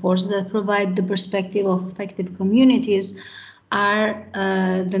and reports that provide the perspective of effective communities are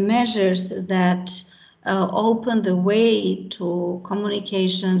the measures that open the way to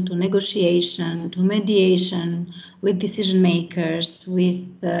communication, to negotiation, to mediation with decision makers, with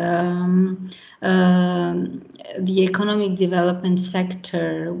the economic development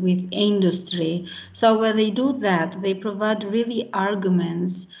sector, with industry. So when they do that, they provide really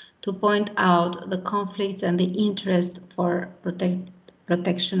arguments to point out the conflicts and the interest for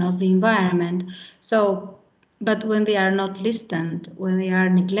protection of the environment. So, but when they are not listened, when they are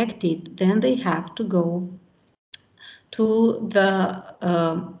neglected, then they have to go to the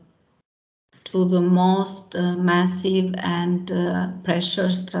most massive and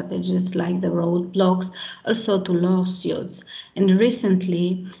pressure strategies like the roadblocks, also to lawsuits. And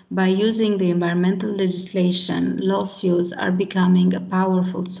recently, by using the environmental legislation, lawsuits are becoming a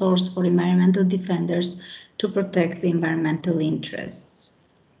powerful source for environmental defenders to protect the environmental interests.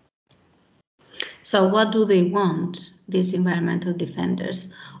 So what do they want, these environmental defenders?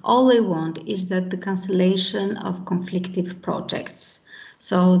 All they want is that the cancellation of conflictive projects.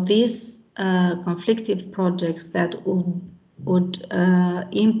 So these conflictive projects that would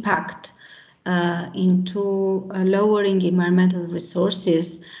impact into lowering environmental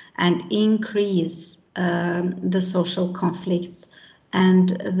resources and increase the social conflicts and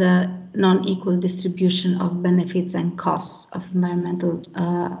the non-equal distribution of benefits and costs of environmental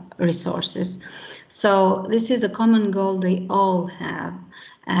resources. So this is a common goal they all have,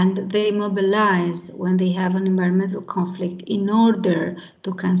 and they mobilize when they have an environmental conflict in order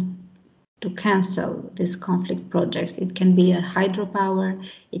to cancel this conflict project. It can be a hydropower,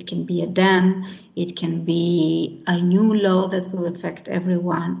 it can be a dam, it can be a new law that will affect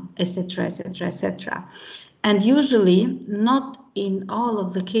everyone, etc., etc., etc. And usually, not in all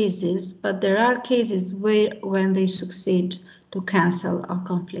of the cases, but there are cases when they succeed to cancel a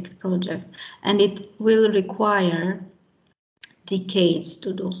conflict project, and it will require decades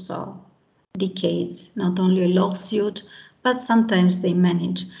to do so. Decades, not only a lawsuit, but sometimes they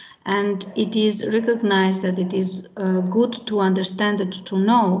manage. And it is recognized that it is good to understand and to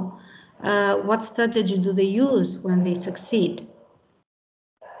know what strategy do they use when they succeed.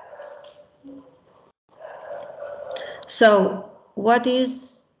 So what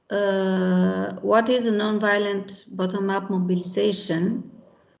is a nonviolent bottom-up mobilization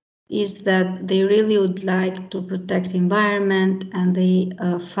is that they really would like to protect environment, and they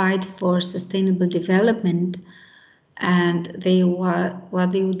fight for sustainable development. And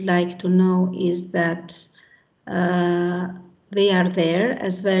what they would like to know is that they are there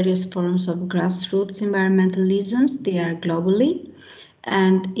as various forms of grassroots environmentalisms. They are globally,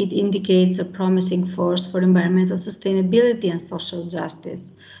 and it indicates a promising force for environmental sustainability and social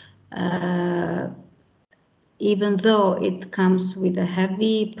justice. Even though it comes with a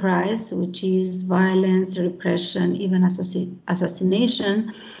heavy price, which is violence, repression, even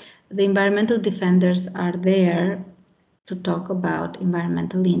assassination, the environmental defenders are there to talk about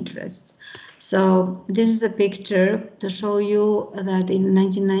environmental interests. So this is a picture to show you that in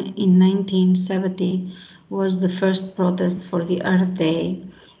 1970 was the first protest for the Earth Day,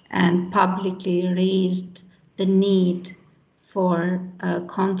 and publicly raised the need for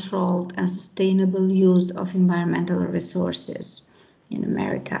controlled and sustainable use of environmental resources in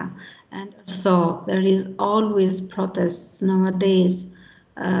America. And so there is always protests nowadays,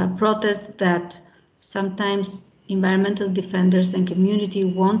 protests that sometimes environmental defenders and community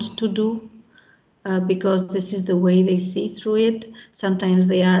want to do, because this is the way they see through it. Sometimes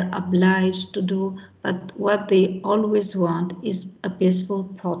they are obliged to do, but what they always want is a peaceful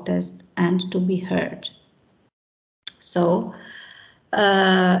protest and to be heard. So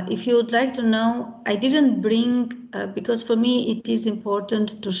if you would like to know, I didn't bring, because for me it is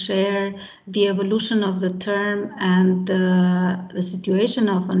important to share the evolution of the term and the situation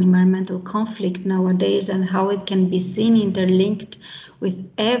of an environmental conflict nowadays and how it can be seen interlinked with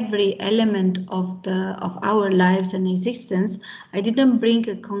every element of our lives and existence. I didn't bring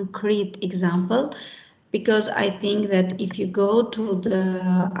a concrete example because I think that if you go to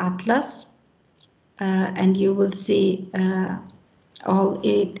the atlas and you will see all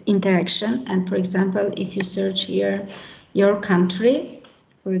interaction. And for example, if you search here your country,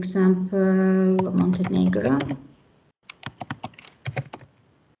 for example, Montenegro,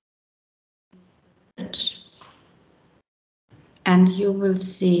 and you will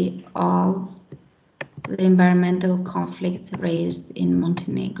see all the environmental conflict raised in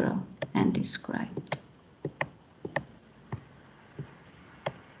Montenegro and described.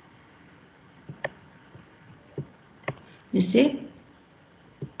 You see?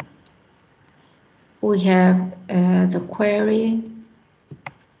 We have the quarry,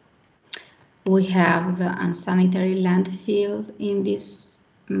 we have the unsanitary landfill in this.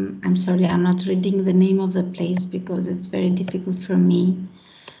 I'm sorry, I'm not reading the name of the place because it's very difficult for me.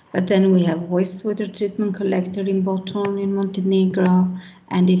 But then we have wastewater treatment collector in Boton in Montenegro.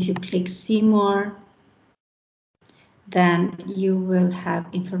 And if you click see more, then you will have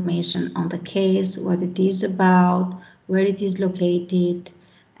information on the case, what it is about, where it is located,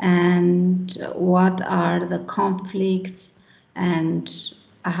 and what are the conflicts, and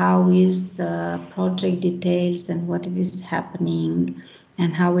how is the project details, and what is happening,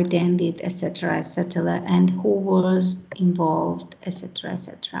 and how it ended, etc., etc., and who was involved, etc.,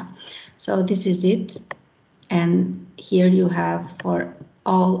 etc. So this is it. And here you have for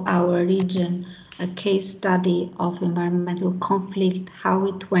all our region a case study of environmental conflict, how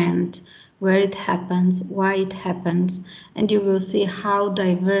it went, where it happens, why it happens, and you will see how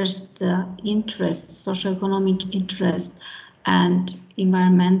diverse the interests, socioeconomic interest, and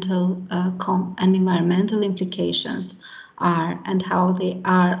environmental implications are, and how they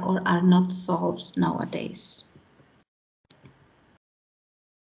are or are not solved nowadays.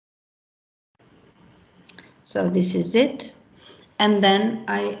 So this is it. And then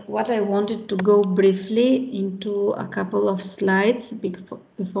what I wanted to go briefly into a couple of slides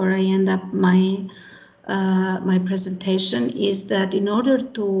before I end up my presentation is that in order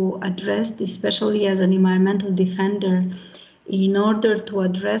to address, especially as an environmental defender, in order to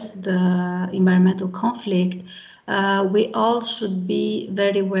address the environmental conflict, we all should be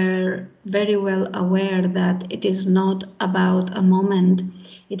very well aware that it is not about a moment.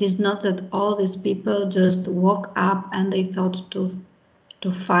 It is not that all these people just woke up and they thought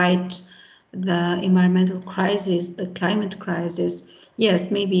to fight the environmental crisis, the climate crisis. Yes,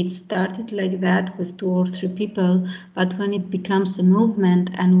 maybe it started like that with 2 or 3 people, but when it becomes a movement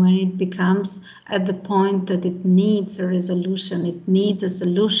and when it becomes at the point that it needs a resolution, it needs a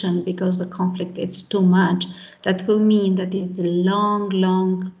solution because the conflict is too much, that will mean that it's a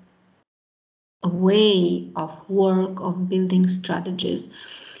long way of work, of building strategies.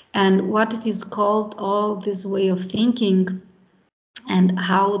 And what it is called, all this way of thinking, and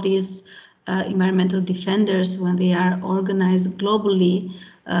how these environmental defenders, when they are organized globally,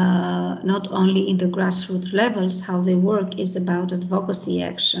 not only in the grassroots levels, how they work is about advocacy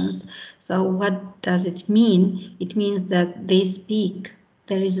actions. So what does it mean? It means that they speak.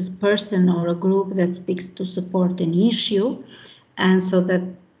 There is a person or a group that speaks to support an issue, and so that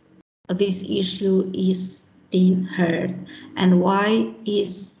this issue is being heard. And why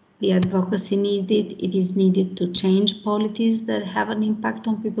is the advocacy needed? It is needed to change policies that have an impact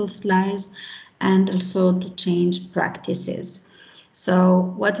on people's lives and also to change practices.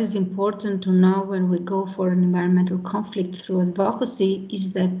 So what is important to know when we go for an environmental conflict through advocacy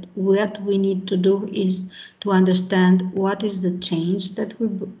is that what we need to do is to understand what is the change that we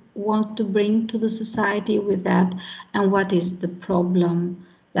want to bring to the society with that, and what is the problem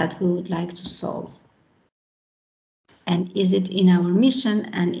that we would like to solve. And is it in our mission,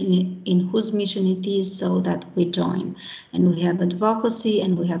 and in whose mission it is, so that we join. And we have advocacy,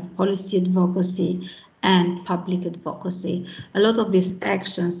 and we have policy advocacy and public advocacy. A lot of these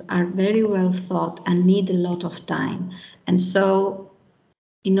actions are very well thought and need a lot of time. And so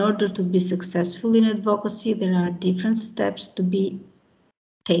in order to be successful in advocacy, there are different steps to be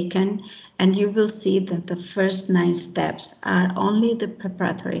taken, and you will see that the first 9 steps are only the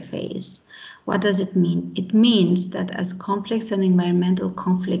preparatory phase. What does it mean? It means that as complex an environmental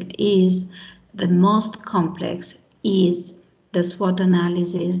conflict is, the most complex is the SWOT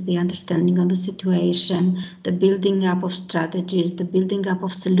analysis, the understanding of the situation, the building up of strategies, the building up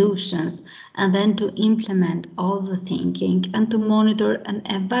of solutions, and then to implement all the thinking and to monitor and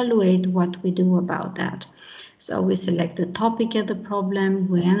evaluate what we do about that. So we select the topic of the problem,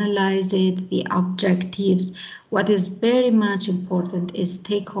 we analyze it, the objectives. What is very much important is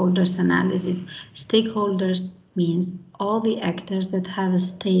stakeholders analysis. Stakeholders means all the actors that have a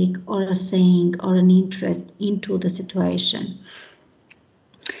stake or a saying or an interest into the situation.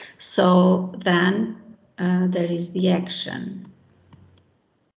 So then there is the action.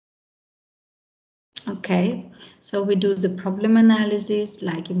 Okay, so we do the problem analysis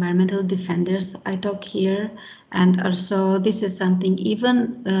like environmental defenders I talk here, and also this is something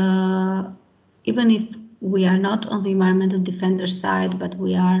even if we are not on the environmental defender side, but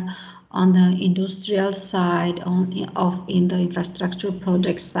we are on the industrial side, in the infrastructure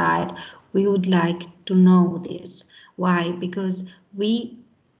project side, we would like to know this. Why? Because when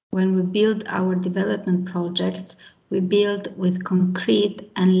we build our development projects, we build with concrete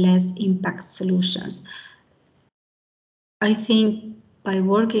and less impact solutions. I think by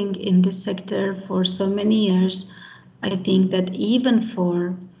working in this sector for so many years, I think that even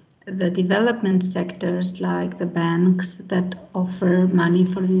for the development sectors like the banks that offer money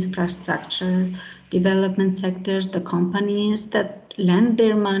for the infrastructure, development sectors, the companies that lend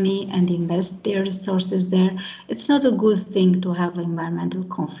their money and invest their resources there, it's not a good thing to have environmental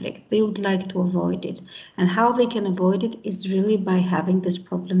conflict. They would like to avoid it. And how they can avoid it is really by having this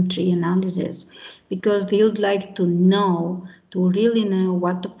problem tree analysis, because they would like to really know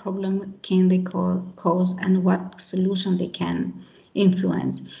what the problem can they cause and what solution they can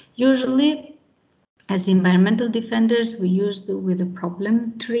influence. Usually, as environmental defenders, we use with the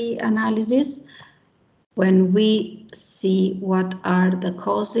problem tree analysis. When we see what are the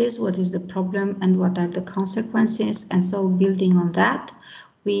causes, what is the problem, and what are the consequences, and so building on that,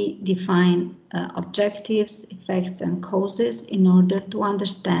 we define objectives, effects, and causes in order to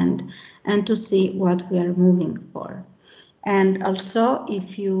understand and to see what we are moving for. And also,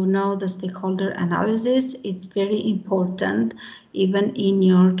 if you know the stakeholder analysis, it's very important, even in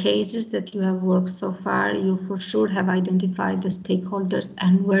your cases that you have worked so far, you for sure have identified the stakeholders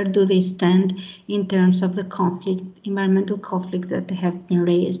and where do they stand in terms of the conflict, environmental conflict that have been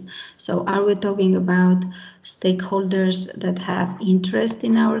raised. So are we talking about stakeholders that have interest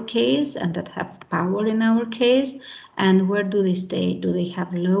in our case and that have power in our case? And where do they stay? Do they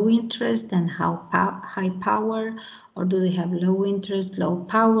have low interest and high power? Or do they have low interest, low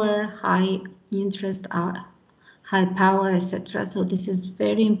power, high interest, high power, etc.? So this is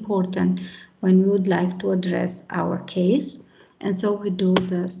very important when we would like to address our case. And so we do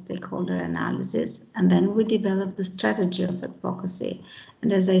the stakeholder analysis, and then we develop the strategy of advocacy.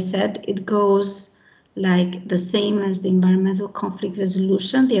 And as I said, it goes like the same as the environmental conflict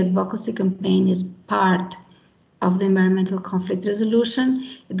resolution. The advocacy campaign is part of the environmental conflict resolution.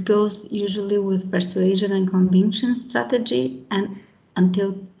 It goes usually with persuasion and conviction strategy and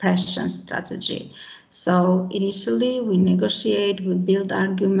until pressure strategy. So initially we negotiate, we build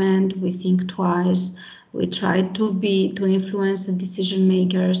argument, we think twice, we try to influence the decision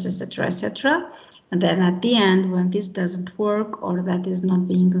makers, etc., etc. And then at the end, when this doesn't work or that is not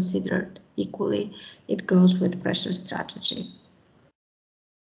being considered equally, it goes with pressure strategy.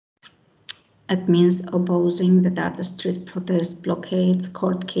 It means opposing that are the street protests, blockades,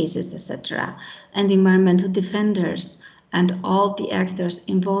 court cases, etc. And environmental defenders and all the actors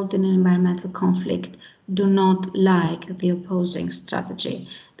involved in an environmental conflict do not like the opposing strategy.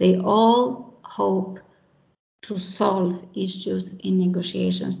 They all hope to solve issues in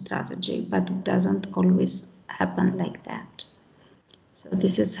negotiation strategy, but it doesn't always happen like that. So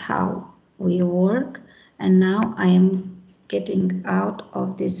this is how we work. And now I am getting out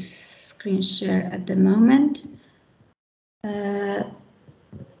of this screen share at the moment.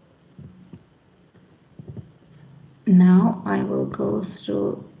 Now I will go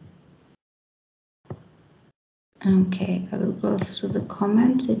through. Okay, I will go through the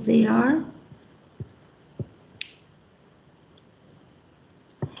comments if they are.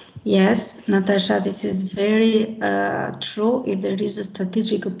 Yes, Natasha, this is very true. If there is a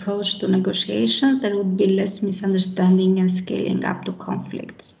strategic approach to negotiations, there would be less misunderstanding and scaling up to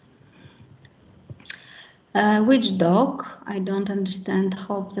conflicts. Which dog? I don't understand.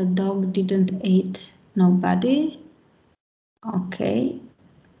 Hope the dog didn't eat nobody. Okay.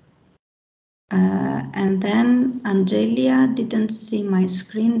 And then Angelia didn't see my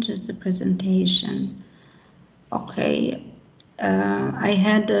screen, just the presentation. Okay. I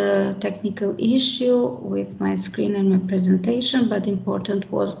had a technical issue with my screen and my presentation, but important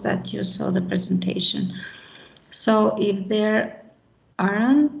was that you saw the presentation. So if there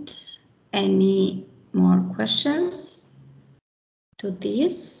aren't any more questions to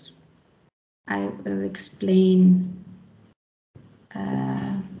this, I will explain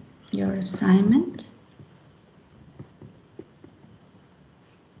your assignment.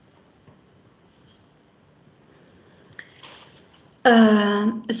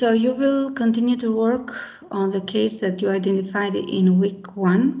 So you will continue to work on the case that you identified in week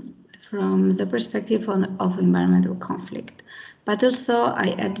 1 from the perspective of environmental conflict. But also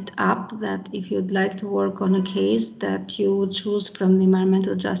I added up that if you'd like to work on a case that you would choose from the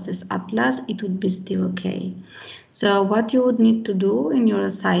Environmental Justice Atlas, it would be still okay. So what you would need to do in your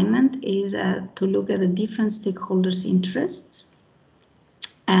assignment is to look at the different stakeholders' interests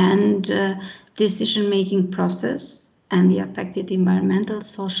and decision-making process and the affected environmental,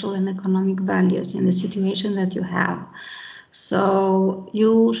 social, and economic values in the situation that you have. So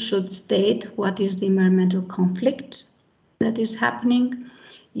you should state what is the environmental conflict that is happening.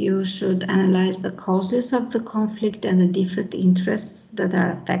 You should analyze the causes of the conflict and the different interests that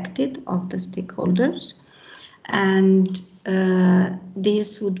are affected of the stakeholders. And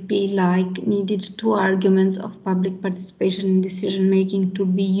this would be like needed 2 arguments of public participation in decision making to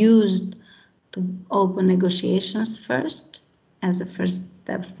be used to open negotiations first as a first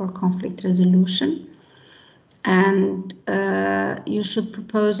step for conflict resolution. And you should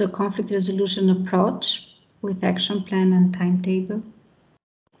propose a conflict resolution approach with action plan and timetable.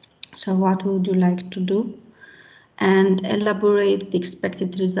 So what would you like to do? And elaborate the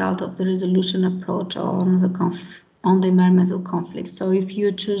expected result of the resolution approach on the environmental conflict. So if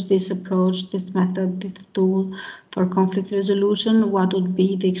you choose this approach, this method, this tool for conflict resolution, what would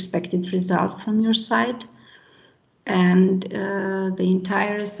be the expected result from your side? And the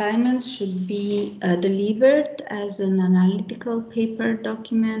entire assignment should be delivered as an analytical paper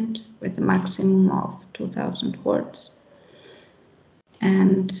document with a maximum of 2,000 words.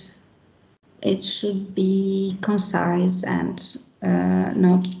 And it should be concise and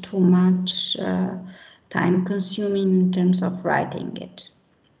not too much time consuming in terms of writing it.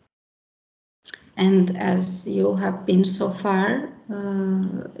 And as you have been so far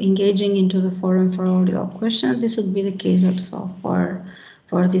engaging into the forum for oral questions, this would be the case also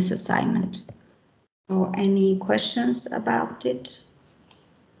for this assignment. So any questions about it?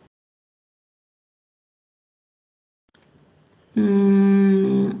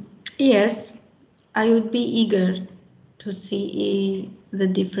 Yes, I would be eager to see the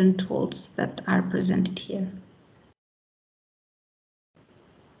different tools that are presented here.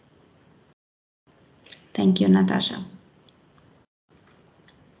 Thank you, Natasha.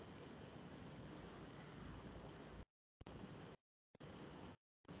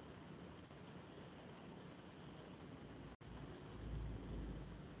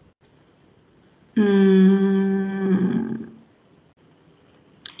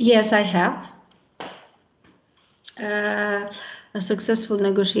 Yes, I have. A successful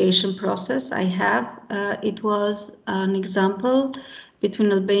negotiation process. I have. It was an example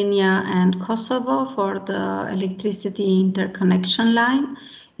between Albania and Kosovo for the electricity interconnection line.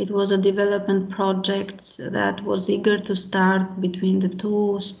 It was a development project that was eager to start between the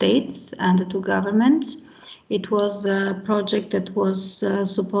 2 states and the 2 governments. It was a project that was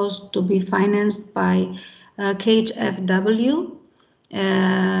supposed to be financed by KHFW,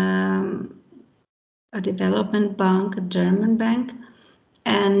 a development bank, a German bank,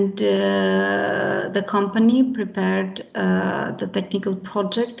 and the company prepared the technical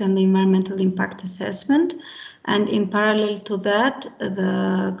project and the environmental impact assessment. And in parallel to that,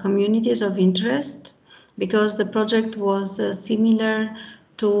 the communities of interest, because the project was similar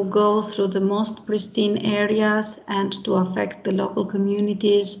to go through the most pristine areas and to affect the local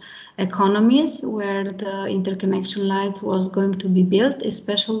communities' economies where the interconnection line was going to be built,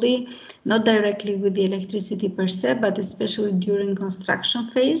 especially not directly with the electricity per se, but especially during construction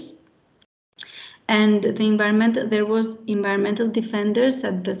phase. And the there was environmental defenders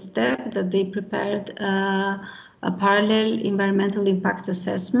at the step that they prepared a parallel environmental impact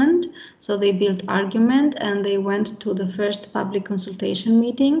assessment. So they built argument and they went to the first public consultation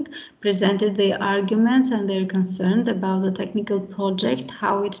meeting, presented their arguments and their concern about the technical project,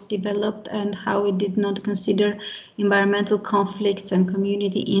 how it developed and how it did not consider environmental conflicts and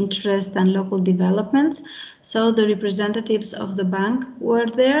community interest and local developments. So the representatives of the bank were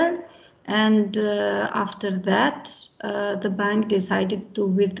there. And after that, the bank decided to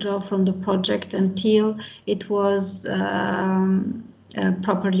withdraw from the project until it was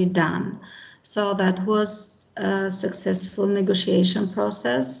properly done. So that was a successful negotiation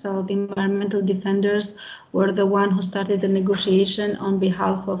process. So the environmental defenders were the one who started the negotiation on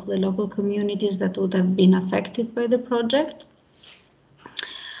behalf of the local communities that would have been affected by the project.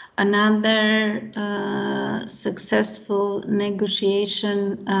 Another successful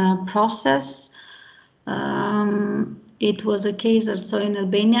negotiation process. It was a case also in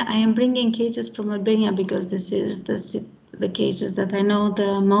Albania. I am bringing cases from Albania because this is the cases that I know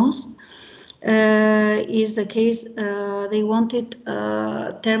the most. Is a case they wanted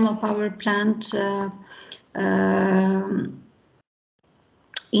a thermal power plant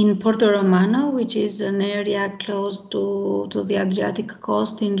in Porto Romano, which is an area close to the Adriatic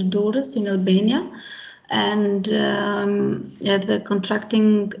coast in Durrës, in Albania. And the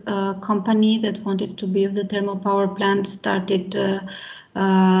contracting company that wanted to build the thermal power plant started to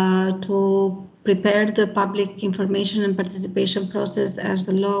prepare the public information and participation process as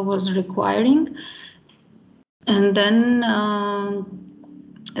the law was requiring. And then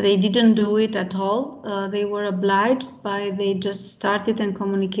they didn't do it at all. They were obliged by, they just started and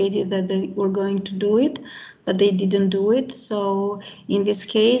communicated that they were going to do it, but they didn't do it. So in this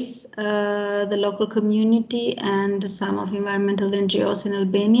case, the local community and some of environmental NGOs in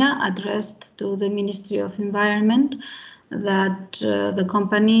Albania addressed to the Ministry of Environment that the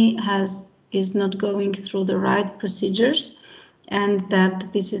company is not going through the right procedures, and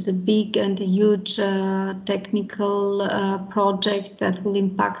that this is a big and a huge technical project that will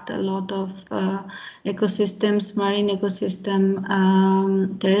impact a lot of ecosystems, marine ecosystem,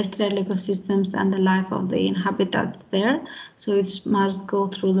 terrestrial ecosystems, and the life of the inhabitants there. So it must go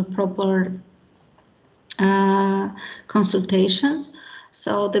through the proper consultations.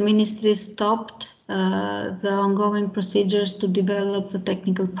 So the ministry stopped the ongoing procedures to develop the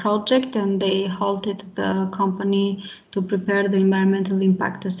technical project, and they halted the company to prepare the environmental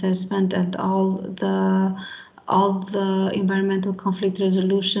impact assessment and all the environmental conflict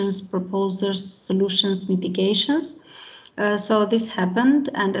resolutions, proposals, solutions, mitigations. So this happened,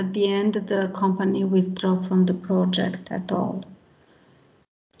 and at the end, the company withdrew from the project at all.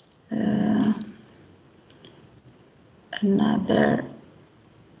 Another.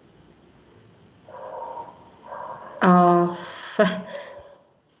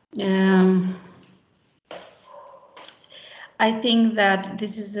 I think that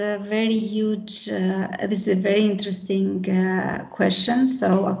this is a very huge, this is a very interesting question.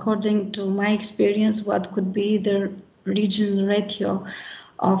 So according to my experience, what could be the regional ratio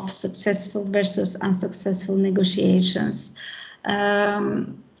of successful versus unsuccessful negotiations?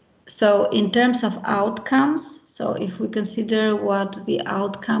 So in terms of outcomes, so if we consider what the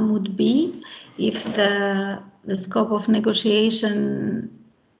outcome would be if the scope of negotiation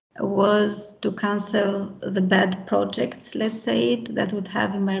was to cancel the bad projects, let's say, that would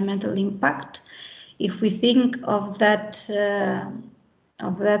have environmental impact. If we think of that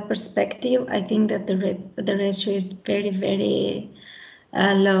perspective, I think that the ratio is very, very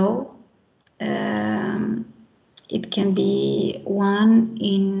low. It can be 1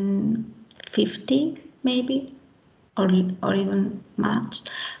 in 50, maybe, or even much.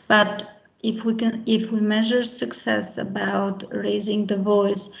 But if we measure success about raising the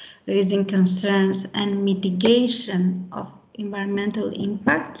voice, raising concerns, and mitigation of environmental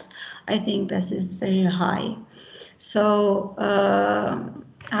impacts, I think this is very high. So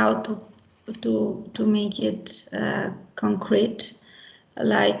how to make it concrete?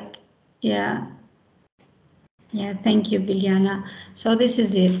 Like, yeah, thank you, Biljana. So this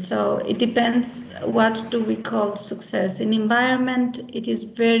is it. So it depends, what do we call success? In environment, it is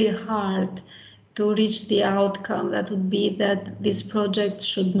very hard to reach the outcome that would be that this project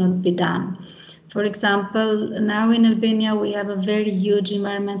should not be done. For example, now in Albania, we have a very huge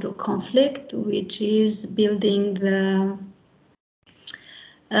environmental conflict, which is building a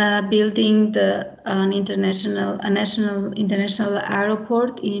national international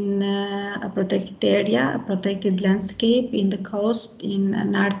airport in a protected area, a protected landscape in the coast in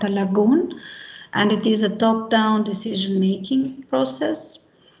Narta Lagoon, and it is a top-down decision-making process.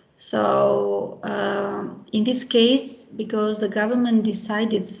 So in this case, because the government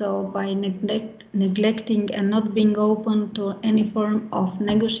decided so by neglecting and not being open to any form of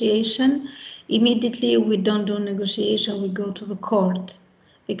negotiation, immediately we don't do negotiation, we go to the court,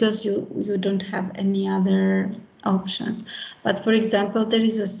 because you don't have any other options. But for example, there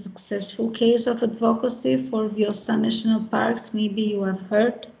is a successful case of advocacy for Vjosa National Parks. Maybe you have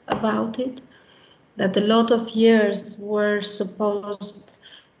heard about it, that a lot of years were supposed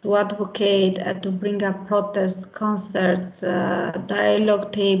to advocate and to bring up protests, concerts,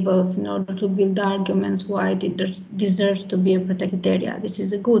 dialogue tables in order to build arguments why it deserves to be a protected area. This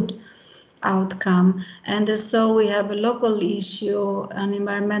is a good outcome. And also we have a local issue, an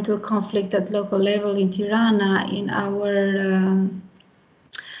environmental conflict at local level in Tirana. In our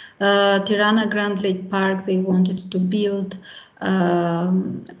Tirana Grand Lake Park, they wanted to build a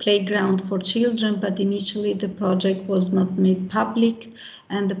playground for children, but initially the project was not made public,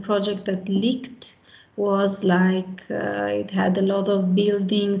 and the project that leaked was like it had a lot of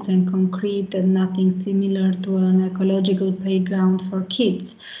buildings and concrete and nothing similar to an ecological playground for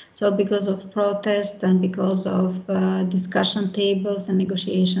kids. So because of protests and because of discussion tables and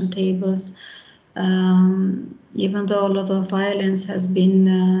negotiation tables, even though a lot of violence has been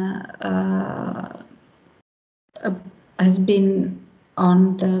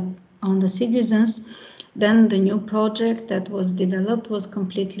on the citizens, then the new project that was developed was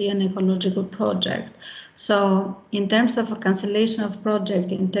completely an ecological project. So in terms of a cancellation of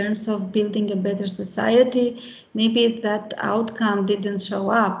project, in terms of building a better society, maybe that outcome didn't show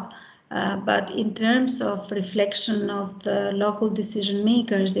up. But in terms of reflection of the local decision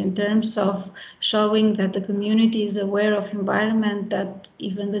makers, in terms of showing that the community is aware of environment, that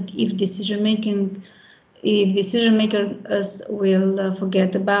even that if decision makers will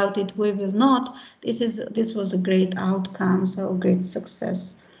forget about it, we will not. This was a great outcome, so great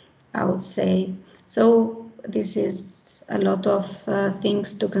success, I would say. So this is a lot of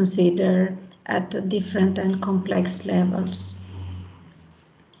things to consider at different and complex levels.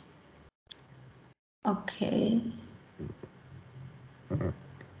 Okay.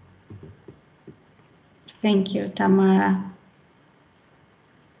 Thank you, Tamara.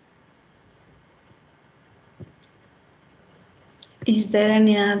 Is there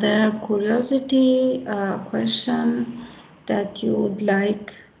any other curiosity, question that you would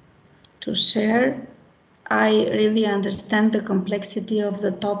like to share? I really understand the complexity of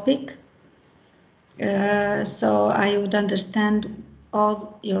the topic, so I would understand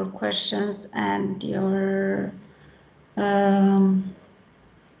all your questions and your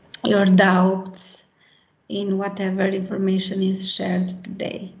doubts in whatever information is shared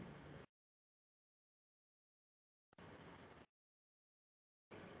today.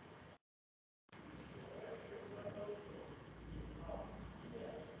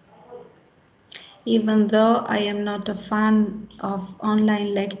 Even though I am not a fan of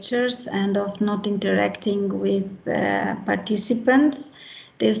online lectures and of not interacting with participants,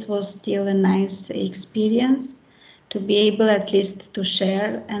 this was still a nice experience to be able at least to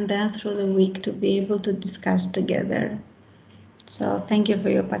share, and then through the week to be able to discuss together. So thank you for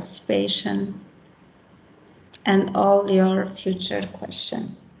your participation and all your future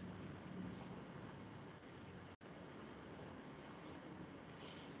questions.